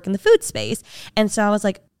and they work in the food space. And so I was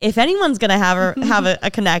like, if anyone's going to have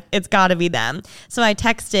a connect, it's got to be them. So I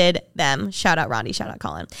texted them, shout out Rondi, shout out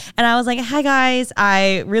Colin. And I was like, hi guys,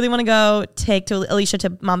 I really want to go take to Alisha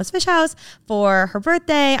to Mama's Fish House for her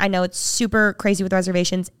birthday. I know it's super crazy with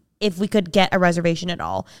reservations. If we could get a reservation at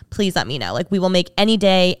all, please let me know. Like we will make any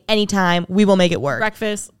day, anytime. We will make it work.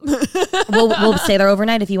 Breakfast. we'll stay there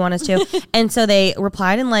overnight if you want us to. And so they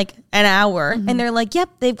replied in like an hour, and they're like, "Yep,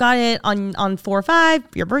 they've got it on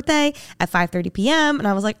 4/5 your birthday at 5:30 p.m." And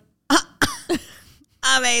I was like,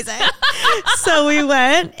 amazing. So we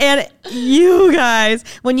went, and you guys,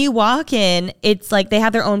 when you walk in, it's like they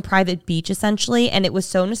have their own private beach essentially, and it was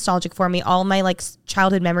so nostalgic for me. All my like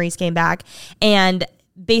childhood memories came back, and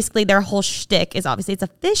basically their whole shtick is obviously it's a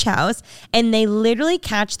fish house, and they literally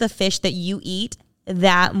catch the fish that you eat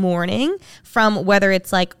that morning from whether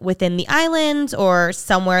it's like within the islands or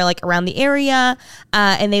somewhere like around the area.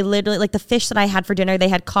 And they literally, like the fish that I had for dinner, they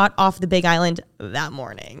had caught off the Big Island that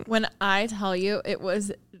morning. When I tell you, it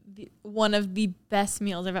was one of the best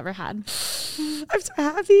meals I've ever had. I'm so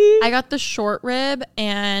happy. I got the short rib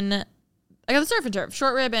and I got the surf and turf,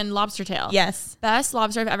 short rib and lobster tail. Yes. Best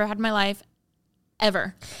lobster I've ever had in my life.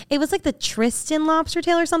 Ever. It was like the Tristan lobster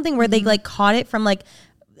tail or something where they like caught it from like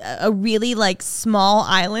a really like small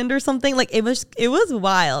island or something. Like it was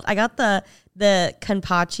wild. I got the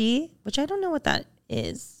kanpachi, which I don't know what that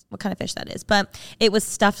is, what kind of fish that is, but it was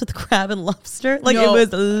stuffed with crab and lobster. Like it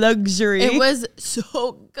was luxury. It was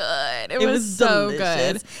so good. It was so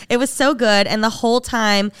delicious. good. It was so good. And the whole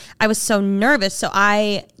time I was so nervous. So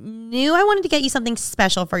I knew I wanted to get you something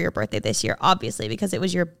special for your birthday this year, obviously, because it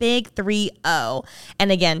was your big 3-0.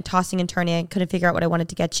 And again, tossing and turning, I couldn't figure out what I wanted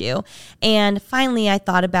to get you. And finally, I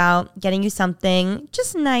thought about getting you something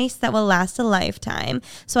just nice that will last a lifetime.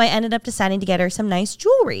 So I ended up deciding to get her some nice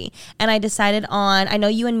jewelry. And I decided on, I know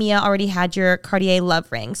you and Mia already had your Cartier love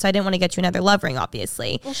ring, so I didn't want to get you another love ring,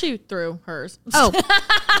 obviously. Well, she threw hers. Oh,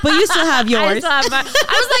 but you still have yours. I still have mine.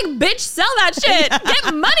 I was like, bitch, sell that shit. Yeah. Get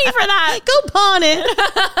money for that. Go pawn it.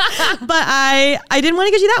 But I didn't want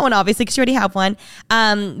to get you that one, obviously, because you already have one.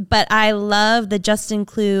 But I love the Justin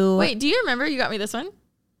Clue. Wait, do you remember you got me this one?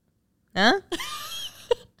 Huh?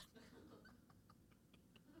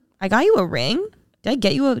 I got you a ring? Did I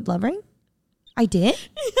get you a love ring? I did?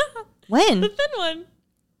 Yeah. When? The thin one.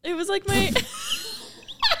 It was like my...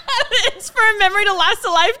 It's for a memory to last a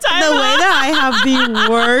lifetime. The way that I have the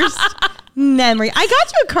worst memory. I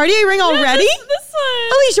got you a Cartier ring already? Yeah, this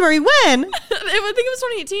one. Alisha Marie, when? I think it was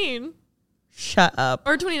 2018. Shut up.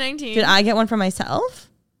 Or 2019. Did I get one for myself?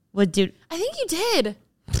 would do. I think you did.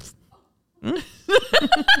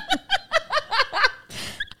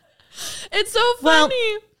 It's so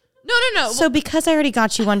funny. No. So because I already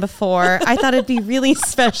got you one before, I thought it'd be really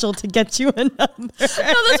special to get you another. No, this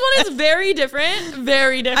one is very different.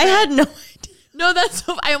 Very different. I had no idea. No, that's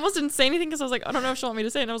so, I almost didn't say anything because I was like, I don't know if she'll want me to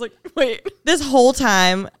say it. And I was like, wait. This whole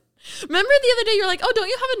time. Remember the other day you were like, oh, don't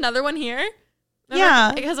you have another one here? Remember?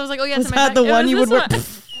 Yeah. Because I was like, oh yeah, Was it's in my that bag. the one you would wear? It's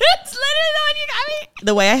literally the one you got me.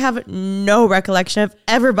 The way I have no recollection of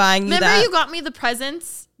ever buying you Remember that. you got me the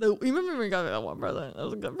presents? You remember when you got me that one present? That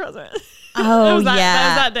was a good present. Oh,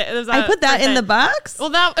 yeah. That was that I put that in the box? Well,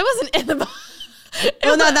 it wasn't in the box.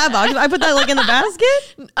 Well, not that box. I put that like in the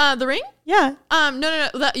basket? The ring? Yeah. No.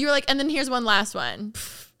 You were like, and then here's one last one.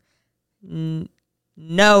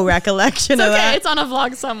 No recollection of that. It's on a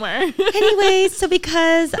vlog somewhere. Anyways, so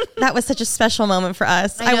because that was such a special moment for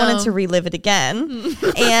us, I wanted to relive it again.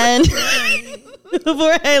 And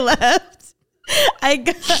before I left, I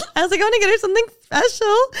was like, I want to get her something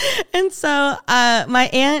special. And so my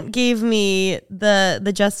aunt gave me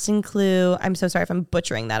the Justin Clou. I'm so sorry if I'm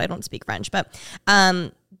butchering that. I don't speak French, but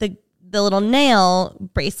the little nail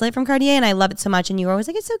bracelet from Cartier, and I love it so much. And you were always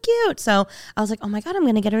like, it's so cute. So I was like, oh my God, I'm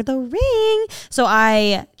going to get her the ring. So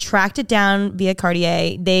I tracked it down via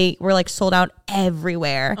Cartier. They were like sold out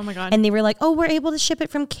everywhere. Oh my God. And they were like, oh, we're able to ship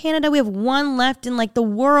it from Canada. We have one left in like the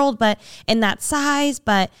world, but in that size,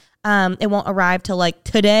 but it won't arrive till like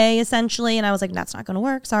today essentially. And I was like, that's not going to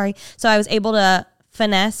work. Sorry. So I was able to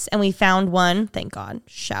finesse and we found one. Thank God.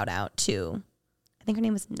 Shout out to, I think her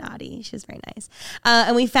name was Nadi. She was very nice.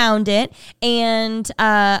 And we found it. And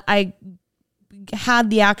I had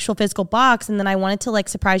the actual physical box. And then I wanted to like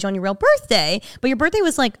surprise you on your real birthday. But your birthday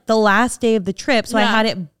was like the last day of the trip. So I had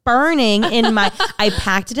it burning in my, I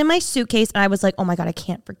packed it in my suitcase. And I was like, oh my God, I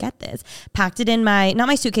can't forget this. Packed it in not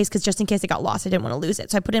my suitcase, because just in case it got lost, I didn't want to lose it.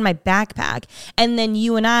 So I put it in my backpack. And then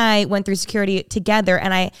you and I went through security together.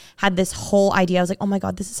 And I had this whole idea. I was like, oh my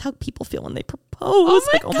God, this is how people feel when they propose.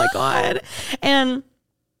 Oh my God. And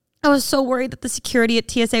I was so worried that the security at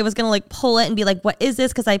TSA was going to like pull it and be like, what is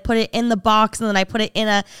this? Because I put it in the box and then I put it in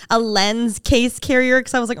a lens case carrier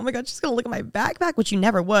because I was like, oh my God, she's going to look at my backpack, which you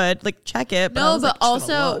never would. Like, check it. No, but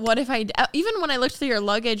also, what if even when I looked through your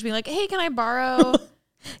luggage, being like, hey, can I borrow?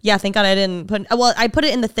 Yeah, thank God I didn't I put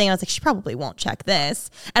it in the thing. I was like, she probably won't check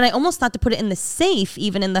this. And I almost thought to put it in the safe,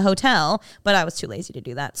 even in the hotel, but I was too lazy to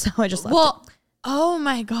do that. So I just left it. Oh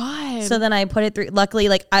my God. So then I put it through. Luckily,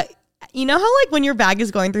 like you know how like when your bag is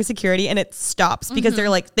going through security and it stops because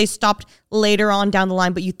they stopped later on down the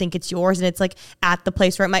line, but you think it's yours and it's like at the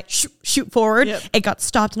place where it might shoot forward. Yep. It got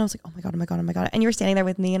stopped and I was like, oh my God, oh my God, oh my God. And you were standing there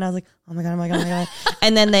with me and I was like, oh my God, oh my God, oh my God.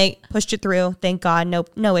 And then they pushed it through. Thank God.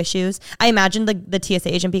 No issues. I imagined the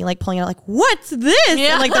TSA agent being like pulling out like, what's this?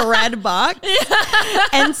 Yeah. In like the red box. Yeah.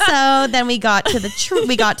 And so then we got to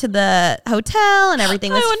the hotel and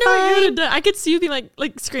everything was fine. What you would have done. I could see you being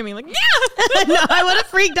like screaming like, yeah. No, I would have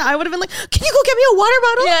freaked out. I would have been like, can you go get me a water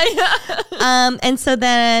bottle? Yeah. And so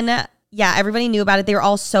then, yeah, everybody knew about it. They were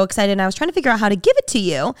all so excited. And I was trying to figure out how to give it to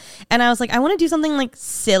you. And I was like, I want to do something like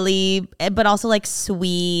silly, but also like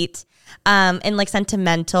sweet and like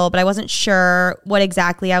sentimental. But I wasn't sure what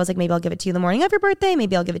exactly. I was like, maybe I'll give it to you the morning of your birthday.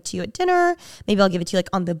 Maybe I'll give it to you at dinner. Maybe I'll give it to you like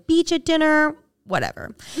on the beach at dinner.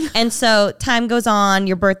 Whatever. And so time goes on,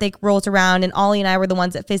 your birthday rolls around, and Ollie and I were the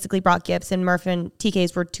ones that physically brought gifts, and Murph and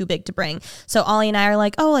TK's were too big to bring. So Ollie and I are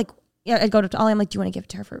like, oh, like, yeah, I go to Ollie, I'm like, do you want to give it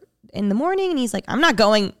to her for in the morning? And he's like, I'm not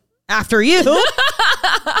going after you.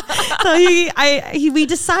 So we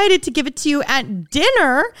decided to give it to you at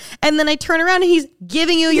dinner, and then I turn around and he's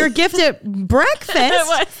giving you your gift at breakfast. And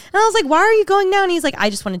I was like, why are you going now? And he's like, I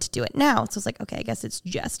just wanted to do it now. So I was like, okay, I guess it's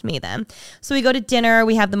just me then. So we go to dinner.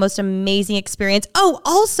 We have the most amazing experience. Oh,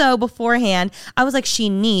 also beforehand, I was like, she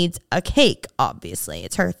needs a cake, obviously.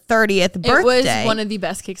 It's her 30th birthday. It was one of the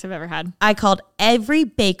best cakes I've ever had. I called every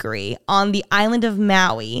bakery on the island of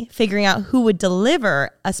Maui, figuring out who would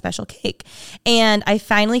deliver a special cake. And I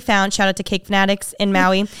finally found, shout out to Cake Fanatics in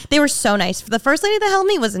Maui. They were so nice. The first lady that held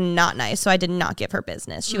me was not nice, so I did not give her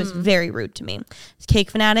business. She was very rude to me.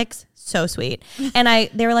 Cake Fanatics, so sweet. And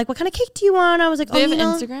they were like, what kind of cake do you want? I was like, do you have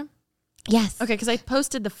Instagram? Yes. Okay, because I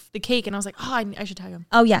posted the cake and I was like, oh, I should tag them.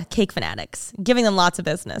 Oh yeah, Cake Fanatics. Giving them lots of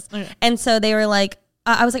business. Okay. And so they were like,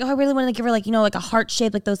 I was like, oh, I really want to give her like, you know, like a heart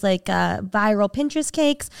shape, like those like viral Pinterest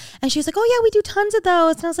cakes. And she was like, oh yeah, we do tons of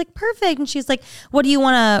those. And I was like, perfect. And she's like, what do you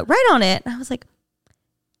want to write on it? And I was like,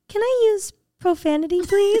 can I use profanity,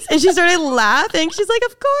 please? And she started laughing. She's like,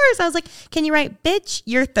 of course. I was like, can you write, bitch,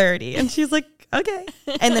 you're 30? And she's like, okay.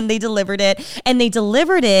 And then they delivered it. And they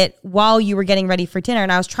delivered it while you were getting ready for dinner.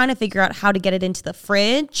 And I was trying to figure out how to get it into the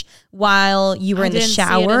fridge while you were in the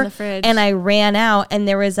shower. And I ran out and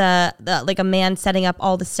there was a man setting up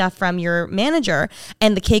all the stuff from your manager.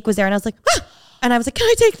 And the cake was there. And I was like, ah! And I was like, can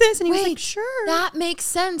I take this? And he was like, sure. That makes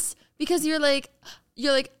sense because you're like,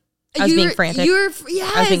 I was being frantic. Yes.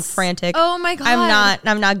 I was being frantic. Oh my God.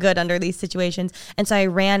 I'm not good under these situations. And so I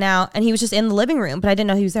ran out and he was just in the living room, but I didn't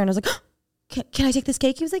know he was there. And I was like, oh, can I take this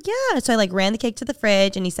cake? He was like, yeah. So I like ran the cake to the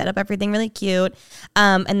fridge and he set up everything really cute.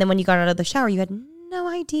 And then when you got out of the shower, you had no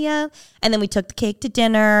idea. And then we took the cake to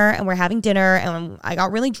dinner and we're having dinner and I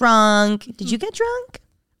got really drunk. Did you get drunk?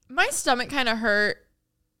 My stomach kind of hurt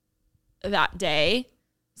that day.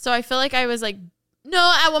 So I feel like I was like,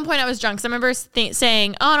 no, at one point I was drunk. So I remember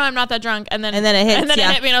saying, oh no, I'm not that drunk. And then it hit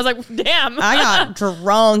me and I was like, damn. I got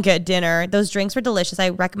drunk at dinner. Those drinks were delicious. I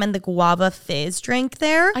recommend the guava fizz drink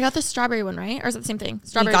there. I got the strawberry one, right? Or is it the same thing?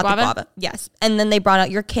 Strawberry guava? The guava. Yes. And then they brought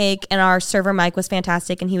out your cake and our server Mike was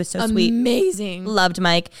fantastic and he was so sweet. Amazing. Loved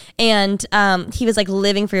Mike. And he was like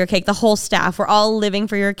living for your cake. The whole staff were all living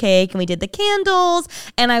for your cake and we did the candles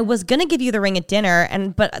and I was going to give you the ring at dinner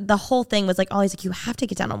but the whole thing was like, oh, he's like, you have to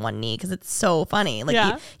get down on one knee because it's so funny. Like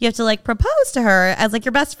you have to like propose to her as like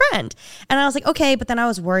your best friend. And I was like, okay. But then I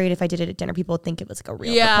was worried if I did it at dinner, people would think it was like a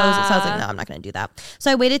real proposal. So I was like, no, I'm not going to do that.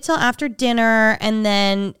 So I waited till after dinner. And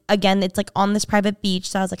then again, it's like on this private beach.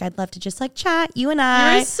 So I was like, I'd love to just like chat, you and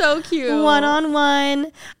I. You're so cute.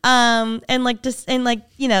 One-on-one. And like just, and like,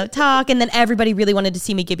 you know, talk. And then everybody really wanted to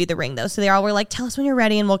see me give you the ring though. So they all were like, tell us when you're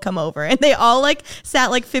ready and we'll come over. And they all like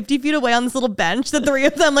sat like 50 feet away on this little bench, the three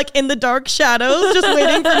of them like in the dark shadows, just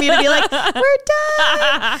waiting for me to be like, we're done.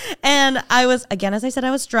 And I was, again, as I said, I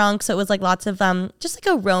was drunk. So it was like lots of, just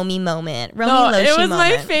like a Romy moment. It was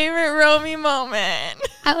my favorite Romy moment.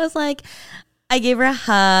 I was like, I gave her a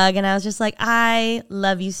hug and I was just like, I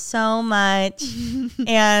love you so much.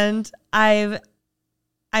 And I'm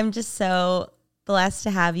just so blessed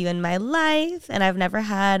to have you in my life. And I've never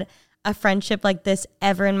had a friendship like this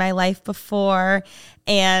ever in my life before.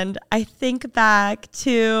 And I think back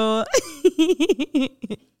to...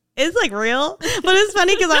 It's like real, but it's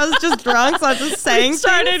funny because I was just drunk, so I was just saying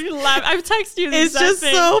started laughing. I've texted you this. It's just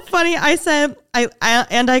so funny. I said,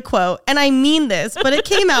 I quote, and I mean this, but it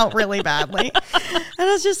came out really badly. And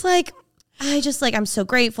I was just like, I'm so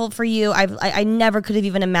grateful for you. I never could have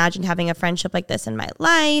even imagined having a friendship like this in my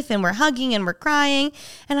life. And we're hugging and we're crying.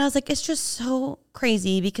 And I was like, it's just so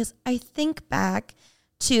crazy because I think back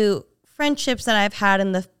to friendships that I've had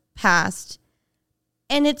in the past.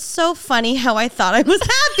 And it's so funny how I thought I was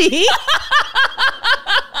happy.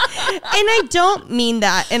 And I don't mean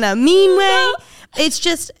that in a mean way. It's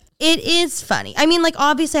just, it is funny. I mean, like,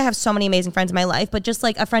 obviously I have so many amazing friends in my life, but just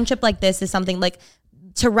like a friendship like this is something like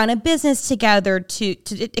to run a business together, to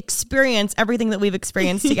experience everything that we've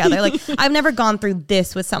experienced together. Like, I've never gone through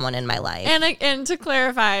this with someone in my life. And to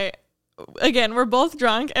clarify, again, we're both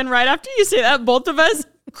drunk. And right after you say that, both of us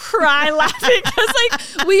cry laughing because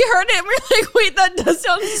like we heard it and we're like, wait, that does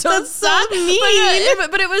sound so sad. So mean.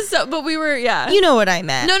 But it was so, but we were, you know what I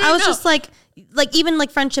meant. No, I was just like even like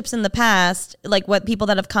friendships in the past, like what people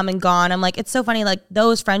that have come and gone, I'm like, it's so funny, like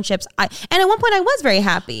those friendships, and at one point I was very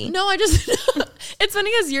happy. No, I just it's funny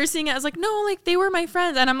because you're seeing it as like, no, like they were my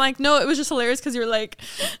friends, and I'm like, no, it was just hilarious because you're like,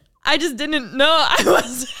 I just didn't know I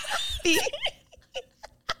was happy.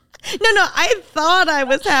 No, I thought I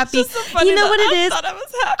was happy. You know what it is? I thought I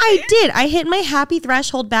was happy. I did. I hit my happy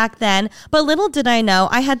threshold back then, but little did I know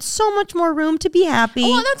I had so much more room to be happy.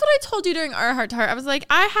 Well, that's what I told you during our heart to heart. I was like,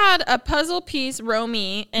 I had a puzzle piece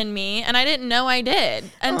Romy in me, and I didn't know I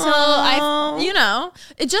did until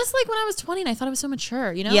it just like when I was 20 and I thought I was so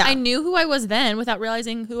mature, you know? Yeah. I knew who I was then without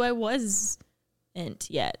realizing who I wasn't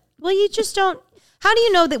yet. Well, you just don't. How do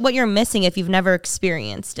you know that what you're missing if you've never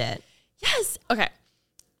experienced it? Yes. Okay.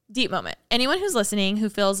 Deep moment. Anyone who's listening who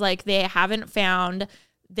feels like they haven't found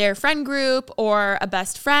their friend group or a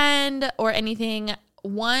best friend or anything,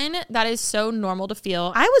 one, that is so normal to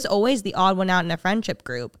feel. I was always the odd one out in a friendship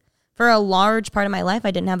group. For a large part of my life,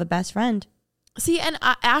 I didn't have a best friend. See, and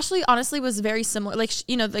Ashley honestly was very similar. Like,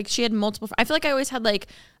 like she had multiple. I feel like I always had like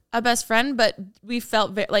a best friend, but we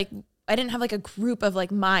felt like I didn't have like a group of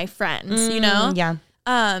like my friends, you know? Yeah.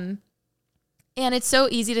 And it's so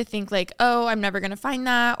easy to think like, oh, I'm never going to find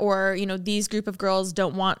that. Or, these group of girls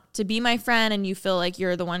don't want to be my friend. And you feel like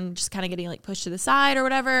you're the one just kind of getting like pushed to the side or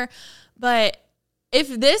whatever. But if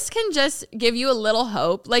this can just give you a little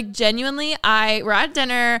hope, like genuinely, we're at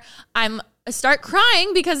dinner. I start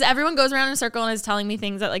crying because everyone goes around in a circle and is telling me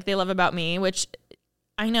things that like they love about me, which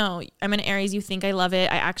I know I'm an Aries. You think I love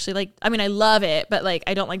it. I actually like, I mean, I love it, but like,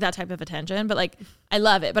 I don't like that type of attention, but like, I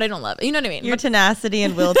love it, but I don't love it. You know what I mean? Your tenacity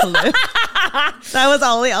and will to live. That was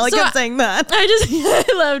all I kept saying that. I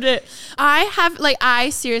loved it. I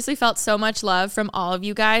seriously felt so much love from all of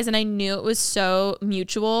you guys. And I knew it was so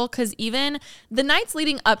mutual because even the nights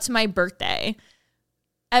leading up to my birthday,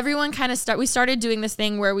 everyone kind of we started doing this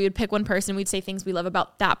thing where we would pick one person. We'd say things we love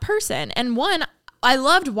about that person. And I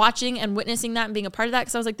loved watching and witnessing that and being a part of that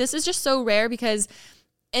because I was like, this is just so rare because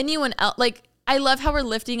anyone else, like, I love how we're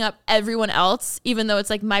lifting up everyone else, even though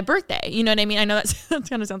it's like my birthday. You know what I mean? I know that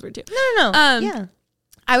kind of sounds weird too. No. Yeah.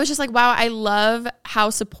 I was just like, wow, I love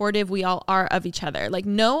how supportive we all are of each other. Like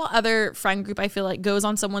no other friend group, I feel like, goes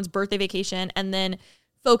on someone's birthday vacation and then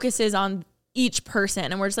focuses on each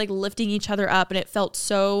person. And we're just like lifting each other up. And it felt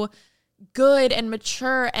so good and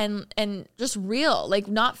mature and just real, like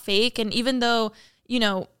not fake. And even though, you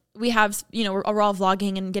know, we have, you know, we're all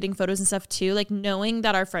vlogging and getting photos and stuff too, like knowing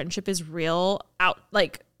that our friendship is real out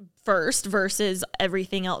like first versus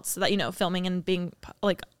everything else that, you know, filming and being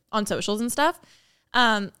like on socials and stuff,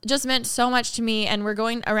 just meant so much to me. And we're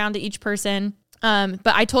going around to each person. But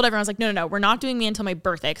I told everyone, I was like, no, we're not doing me until my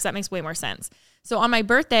birthday because that makes way more sense. So on my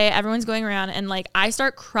birthday, everyone's going around and like I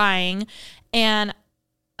start crying and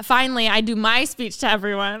finally I do my speech to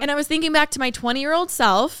everyone. And I was thinking back to my 20-year-old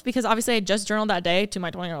self because obviously I just journaled that day to my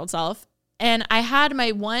 20-year-old self. And I had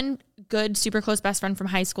my one good, super close best friend from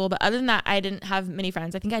high school. But other than that, I didn't have many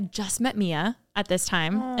friends. I think I just met Mia at this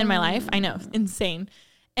time in my life. I know, insane.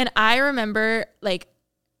 And I remember like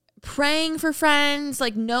praying for friends,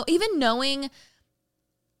 like even knowing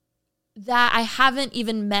that I haven't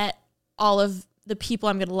even met all of the people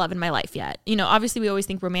I'm going to love in my life yet. You know, obviously we always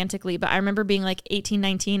think romantically, but I remember being like 18,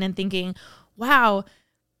 19 and thinking, wow,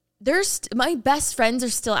 my best friends are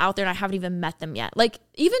still out there and I haven't even met them yet. Like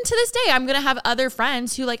even to this day, I'm going to have other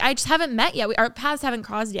friends who like, I just haven't met yet. Our paths haven't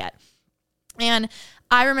crossed yet. And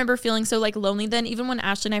I remember feeling so like lonely then, even when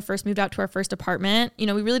Ashley and I first moved out to our first apartment, you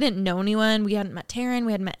know, we really didn't know anyone. We hadn't met Taryn.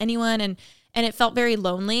 We hadn't met anyone. And it felt very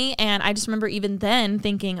lonely. And I just remember even then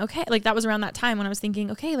thinking, okay, like that was around that time when I was thinking,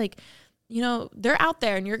 okay, like, you know, they're out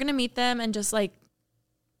there and you're going to meet them and just like,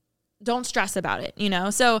 don't stress about it, you know?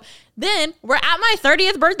 So then we're at my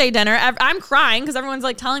 30th birthday dinner. I'm crying because everyone's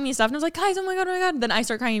like telling me stuff. And I was like, guys, oh my God. Then I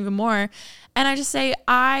start crying even more. And I just say,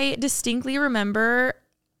 I distinctly remember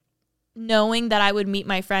knowing that I would meet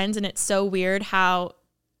my friends. And it's so weird how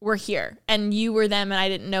we're here and you were them and I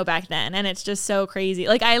didn't know back then. And it's just so crazy.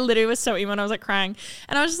 Like I literally was so emo when I was like crying.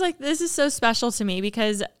 And I was just like, this is so special to me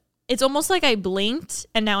because it's almost like I blinked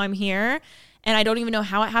and now I'm here and I don't even know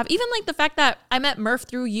how it happened. Even like the fact that I met Murph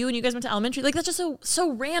through you and you guys went to elementary, like that's just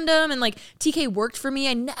so random. And like TK worked for me.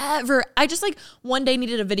 I just like one day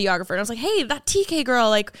needed a videographer and I was like, hey, that TK girl,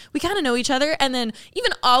 like we kind of know each other. And then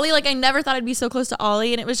even Ollie, like I never thought I'd be so close to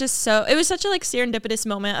Ollie. And it was such a like serendipitous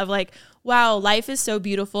moment of like, wow, life is so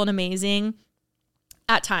beautiful and amazing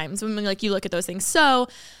at times when like you look at those things. So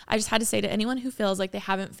I just had to say to anyone who feels like they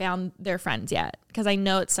haven't found their friends yet, because I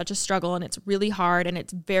know it's such a struggle and it's really hard and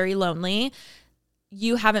it's very lonely,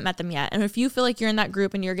 you haven't met them yet. And if you feel like you're in that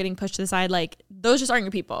group and you're getting pushed to the side, like those just aren't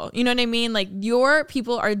your people. You know what I mean? Like your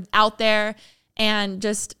people are out there and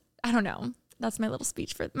just, I don't know. That's my little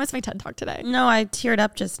speech that's my TED Talk today. No, I teared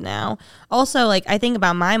up just now. Also, like I think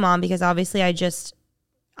about my mom because obviously I just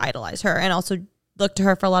idolize her and also look to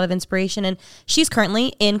her for a lot of inspiration. And she's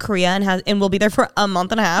currently in Korea and will be there for a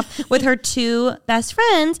month and a half with her two best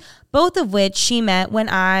friends, both of which she met when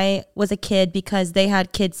I was a kid because they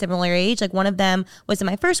had kids similar age. Like one of them was in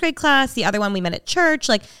my first grade class. The other one we met at church,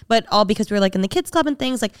 like, but all because we were like in the kids club and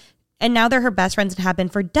things like, and now they're her best friends and have been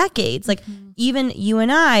for decades. Like even you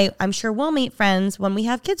and I'm sure we'll meet friends when we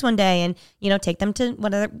have kids one day and, you know, take them to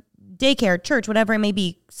whatever daycare, church, whatever it may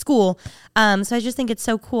be, school. So I just think it's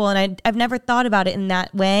so cool. And I've never thought about it in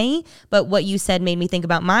that way. But what you said made me think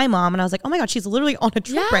about my mom. And I was like, oh my God, she's literally on a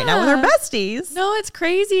trip right now with her besties. No, it's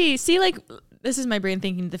crazy. See, like, this is my brain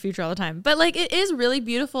thinking the future all the time. But like, it is really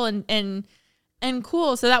beautiful and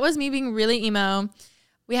cool. So that was me being really emo.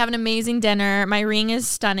 We have an amazing dinner. My ring is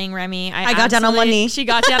stunning, Remy. I got down on one knee. She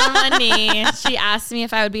got down on one knee. She asked me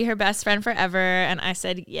if I would be her best friend forever. And I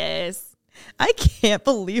said, yes. I can't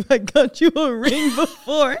believe I got you a ring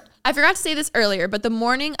before. I forgot to say this earlier, but the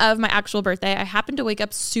morning of my actual birthday, I happened to wake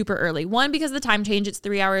up super early. One, because of the time change, it's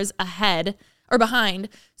 3 hours ahead or behind.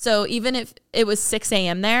 So even if it was 6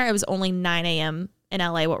 a.m. there, it was only 9 a.m. in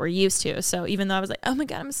LA, what we're used to. So even though I was like, oh my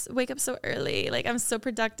God, wake up so early. Like I'm so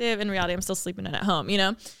productive. In reality, I'm still sleeping in at home, you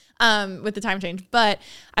know, with the time change. But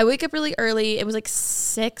I wake up really early. It was like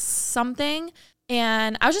 6 something.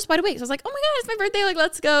 And I was just wide awake. So I was like, oh my God, it's my birthday. Like,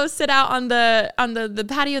 let's go sit out on the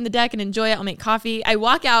patio and the deck and enjoy it. I'll make coffee. I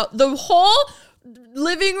walk out. The whole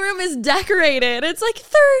living room is decorated. It's like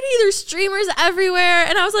 30. There's streamers everywhere.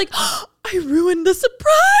 And I was like, oh, I ruined the surprise.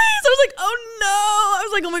 I was like, oh no. I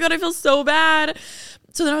was like, oh my God, I feel so bad.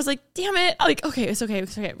 So then I was like, damn it. Like, okay, it's okay.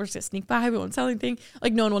 It's okay. We're just gonna sneak by. We won't sell anything.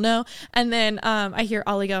 Like, no one will know. And then I hear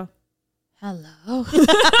Ollie go, hello. I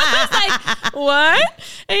was like, what?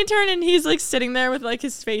 And he turned and he's like sitting there with like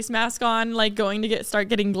his face mask on, like going to start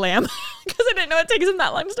getting glam because I didn't know it takes him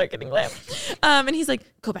that long to start getting glam. And he's like,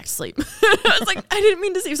 go back to sleep. I was like, I didn't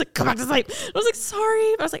mean to say. He was like, go back to sleep. I was like,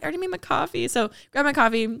 sorry. But I was like, I already made my coffee. So grabbed my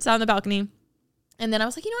coffee, sat on the balcony. And then I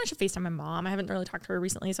was like, you know, I should FaceTime my mom. I haven't really talked to her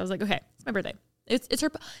recently. So I was like, okay, it's my birthday. It's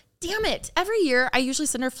her. Damn it. Every year I usually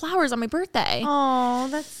send her flowers on my birthday. Oh,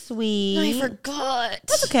 that's sweet. I forgot.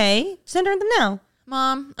 That's okay. Send her them now.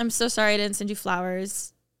 Mom, I'm so sorry I didn't send you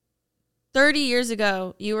flowers. 30 years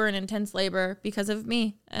ago, you were in intense labor because of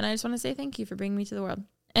me. And I just want to say thank you for bringing me to the world.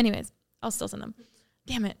 Anyways, I'll still send them.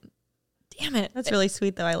 Damn it. That's really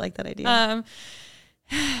sweet, though. I like that idea.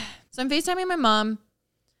 So I'm FaceTiming my mom,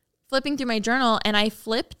 flipping through my journal, and I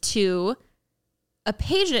flip to a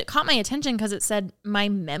page that caught my attention because it said my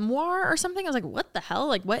memoir or something. I was like, what the hell?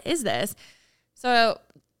 Like, what is this? So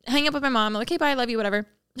hang up with my mom. I'm like, okay, bye. I love you. Whatever.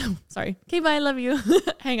 Sorry. Okay, bye. I love you.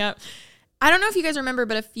 Hang up. I don't know if you guys remember,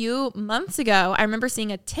 but a few months ago, I remember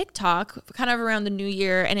seeing a TikTok kind of around the new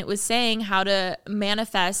year, and it was saying how to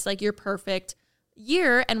manifest like your perfect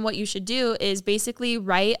year. And what you should do is basically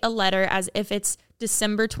write a letter as if it's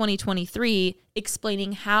December 2023,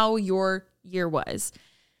 explaining how your year was.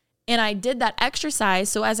 And I did that exercise.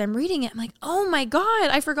 So as I'm reading it, I'm like, oh my God,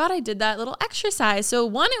 I forgot I did that little exercise. So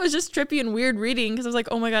one, it was just trippy and weird reading because I was like,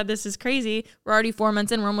 oh my God, this is crazy. We're already 4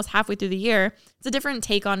 months in. We're almost halfway through the year. It's a different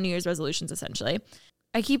take on New Year's resolutions, essentially.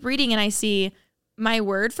 I keep reading and I see my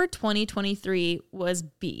word for 2023 was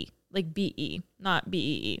B, like B-E, not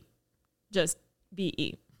B-E-E, just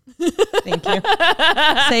B-E. Thank you.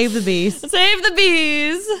 Save the bees. Save the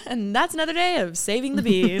bees. And that's another day of saving the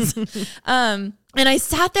bees. And I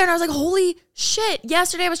sat there and I was like, holy shit.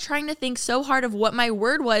 Yesterday I was trying to think so hard of what my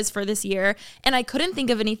word was for this year and I couldn't think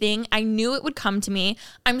of anything. I knew it would come to me.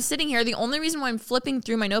 I'm sitting here. The only reason why I'm flipping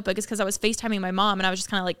through my notebook is because I was FaceTiming my mom and I was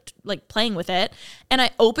just kind of like playing with it. And I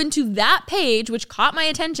opened to that page, which caught my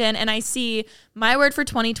attention, and I see my word for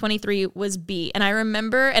 2023 was B. And I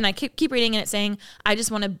remember, and I keep reading and it's saying, I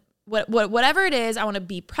just want to, whatever it is, I want to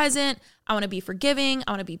be present. I want to be forgiving.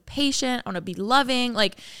 I want to be patient. I want to be loving.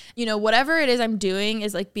 Like, you know, whatever it is I'm doing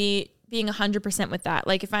is like being 100% with that.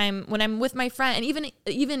 Like when I'm with my friend, and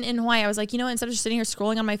even in Hawaii, I was like, you know, instead of just sitting here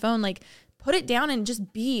scrolling on my phone, like put it down and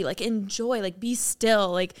just be, like, enjoy, like be still,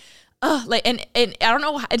 like, and I don't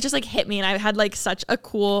know, it just like hit me and I had like such a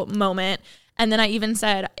cool moment. And then I even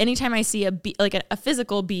said, anytime I see a bee, like a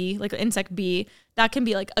physical bee, like an insect bee, that can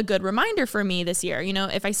be like a good reminder for me this year, you know,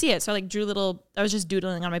 if I see it. So I like I was just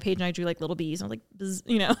doodling on my page and I drew like little bees. And I was like, bzz,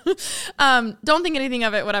 you know, don't think anything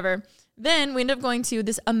of it, whatever. Then we ended up going to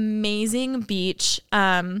this amazing beach.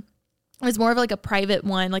 It was more of like a private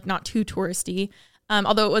one, like not too touristy.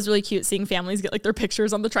 Although it was really cute seeing families get like their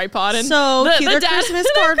pictures on the tripod and so cute. Their Christmas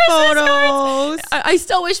card photos. I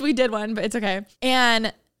still wish we did one, but it's okay.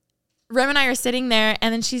 And Rem and I are sitting there,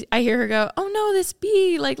 and then I hear her go, "Oh no, this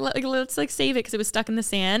bee! Like let's like save it," because it was stuck in the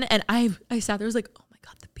sand. And I sat there, I was like, "Oh my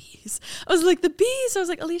God, the bees!" I was like, "The bees!" I was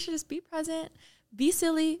like, "Alisha, just be present, be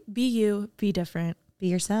silly, be you, be different, be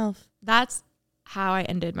yourself." That's how I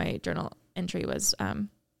ended my journal entry. Was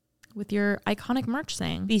with your iconic merch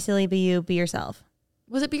saying, "Be silly, be you, be yourself."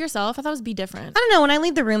 Was it be yourself? I thought it was be different. I don't know. When I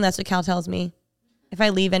leave the room, that's what Cal tells me. If I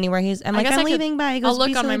leave anywhere, I'm leaving. Bye. He goes, I'll look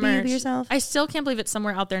be on silly, my merch. be yourself. I still can't believe it's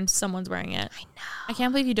somewhere out there and someone's wearing it. I know. I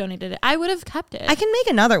can't believe you donated it. I would have kept it. I can make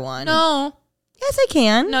another one. No. Yes, I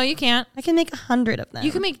can. No, you can't. I can make 100 of them.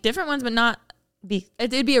 You can make different ones, but not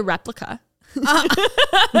it'd be a replica. Damn.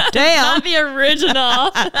 Not the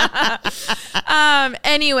original.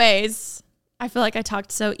 Anyways, I feel like I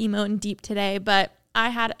talked so emo and deep today, but I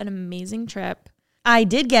had an amazing trip. I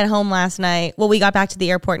did get home last night. Well, we got back to the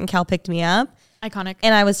airport and Cal picked me up. Iconic.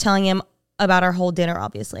 And I was telling him about our whole dinner,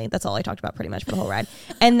 obviously. That's all I talked about pretty much for the whole ride.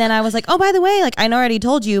 And then I was like, oh, by the way, like I know I already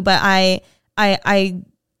told you, but I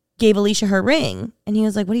gave Alisha her ring. And he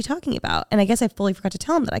was like, what are you talking about? And I guess I fully forgot to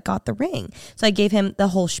tell him that I got the ring. So I gave him the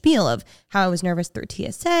whole spiel of how I was nervous through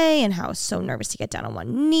TSA and how I was so nervous to get down on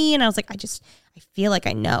one knee. And I was like, I feel like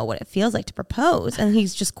I know what it feels like to propose. And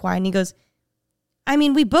he's just quiet and he goes, I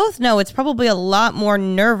mean, we both know it's probably a lot more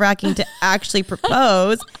nerve-wracking to actually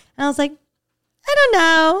propose. And I was like, I don't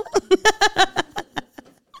know.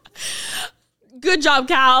 good job,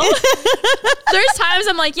 Cal. There's times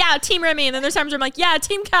I'm like, yeah, Team Remy. And then there's times where I'm like, yeah,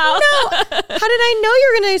 Team Cal. No. How did I know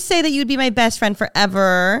you were going to say that you'd be my best friend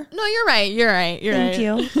forever? No, you're right. Thank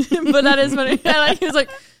you. But that is funny. He was like,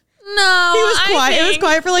 no. He was quiet. It was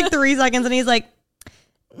quiet for like 3 seconds. And he's like,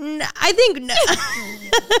 I think no.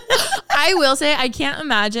 I will say, I can't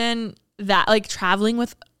imagine that, like, traveling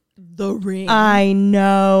with the ring. I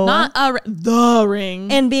know. Not the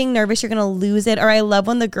ring. And being nervous you're going to lose it. Or I love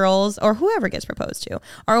when the girls or whoever gets proposed to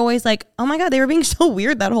are always like, oh my God, they were being so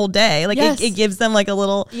weird that whole day. Like Yes. it gives them like a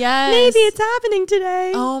little, Yes. maybe it's happening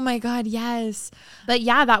today. Oh my God, yes. But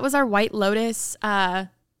yeah, that was our White Lotus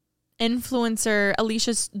influencer,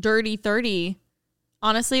 Alicia's Dirty 30.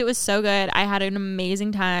 Honestly, it was so good. I had an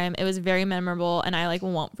amazing time. It was very memorable, and I like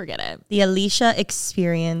won't forget it. The Alisha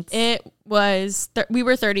experience. It was, we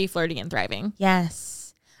were 30, flirty, and thriving.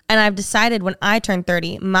 Yes. And I've decided when I turn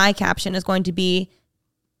 30, my caption is going to be,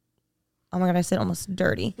 oh my God, I said almost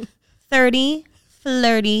dirty. 30,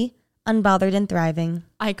 flirty, unbothered, and thriving.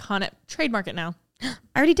 Iconic. Trademark it now. I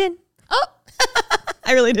already did. Oh.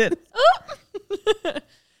 I really did. Oh.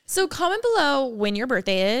 So comment below when your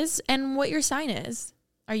birthday is and what your sign is.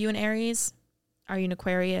 Are you an Aries? Are you an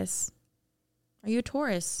Aquarius? Are you a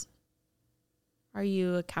Taurus? Are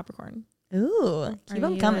you a Capricorn? Ooh, keep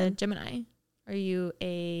them A coming. Gemini? Are you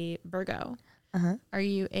a Virgo? Uh-huh. Are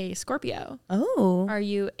you a Scorpio? Oh. Are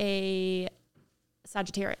you a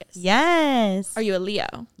Sagittarius? Yes. Are you a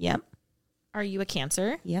Leo? Yep. Are you a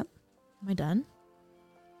Cancer? Yep. Am I done?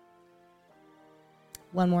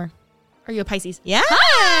 One more. Are you a Pisces? Yes.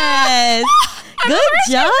 Good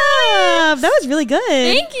job. That was really good.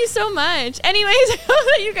 Thank you so much. Anyways, I hope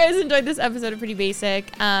that you guys enjoyed this episode of Pretty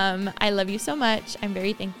Basic. I love you so much. I'm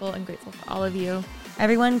very thankful and grateful for all of you.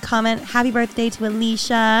 Everyone comment happy birthday to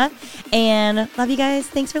Alisha and love you guys.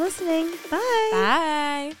 Thanks for listening. Bye.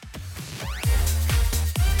 Bye.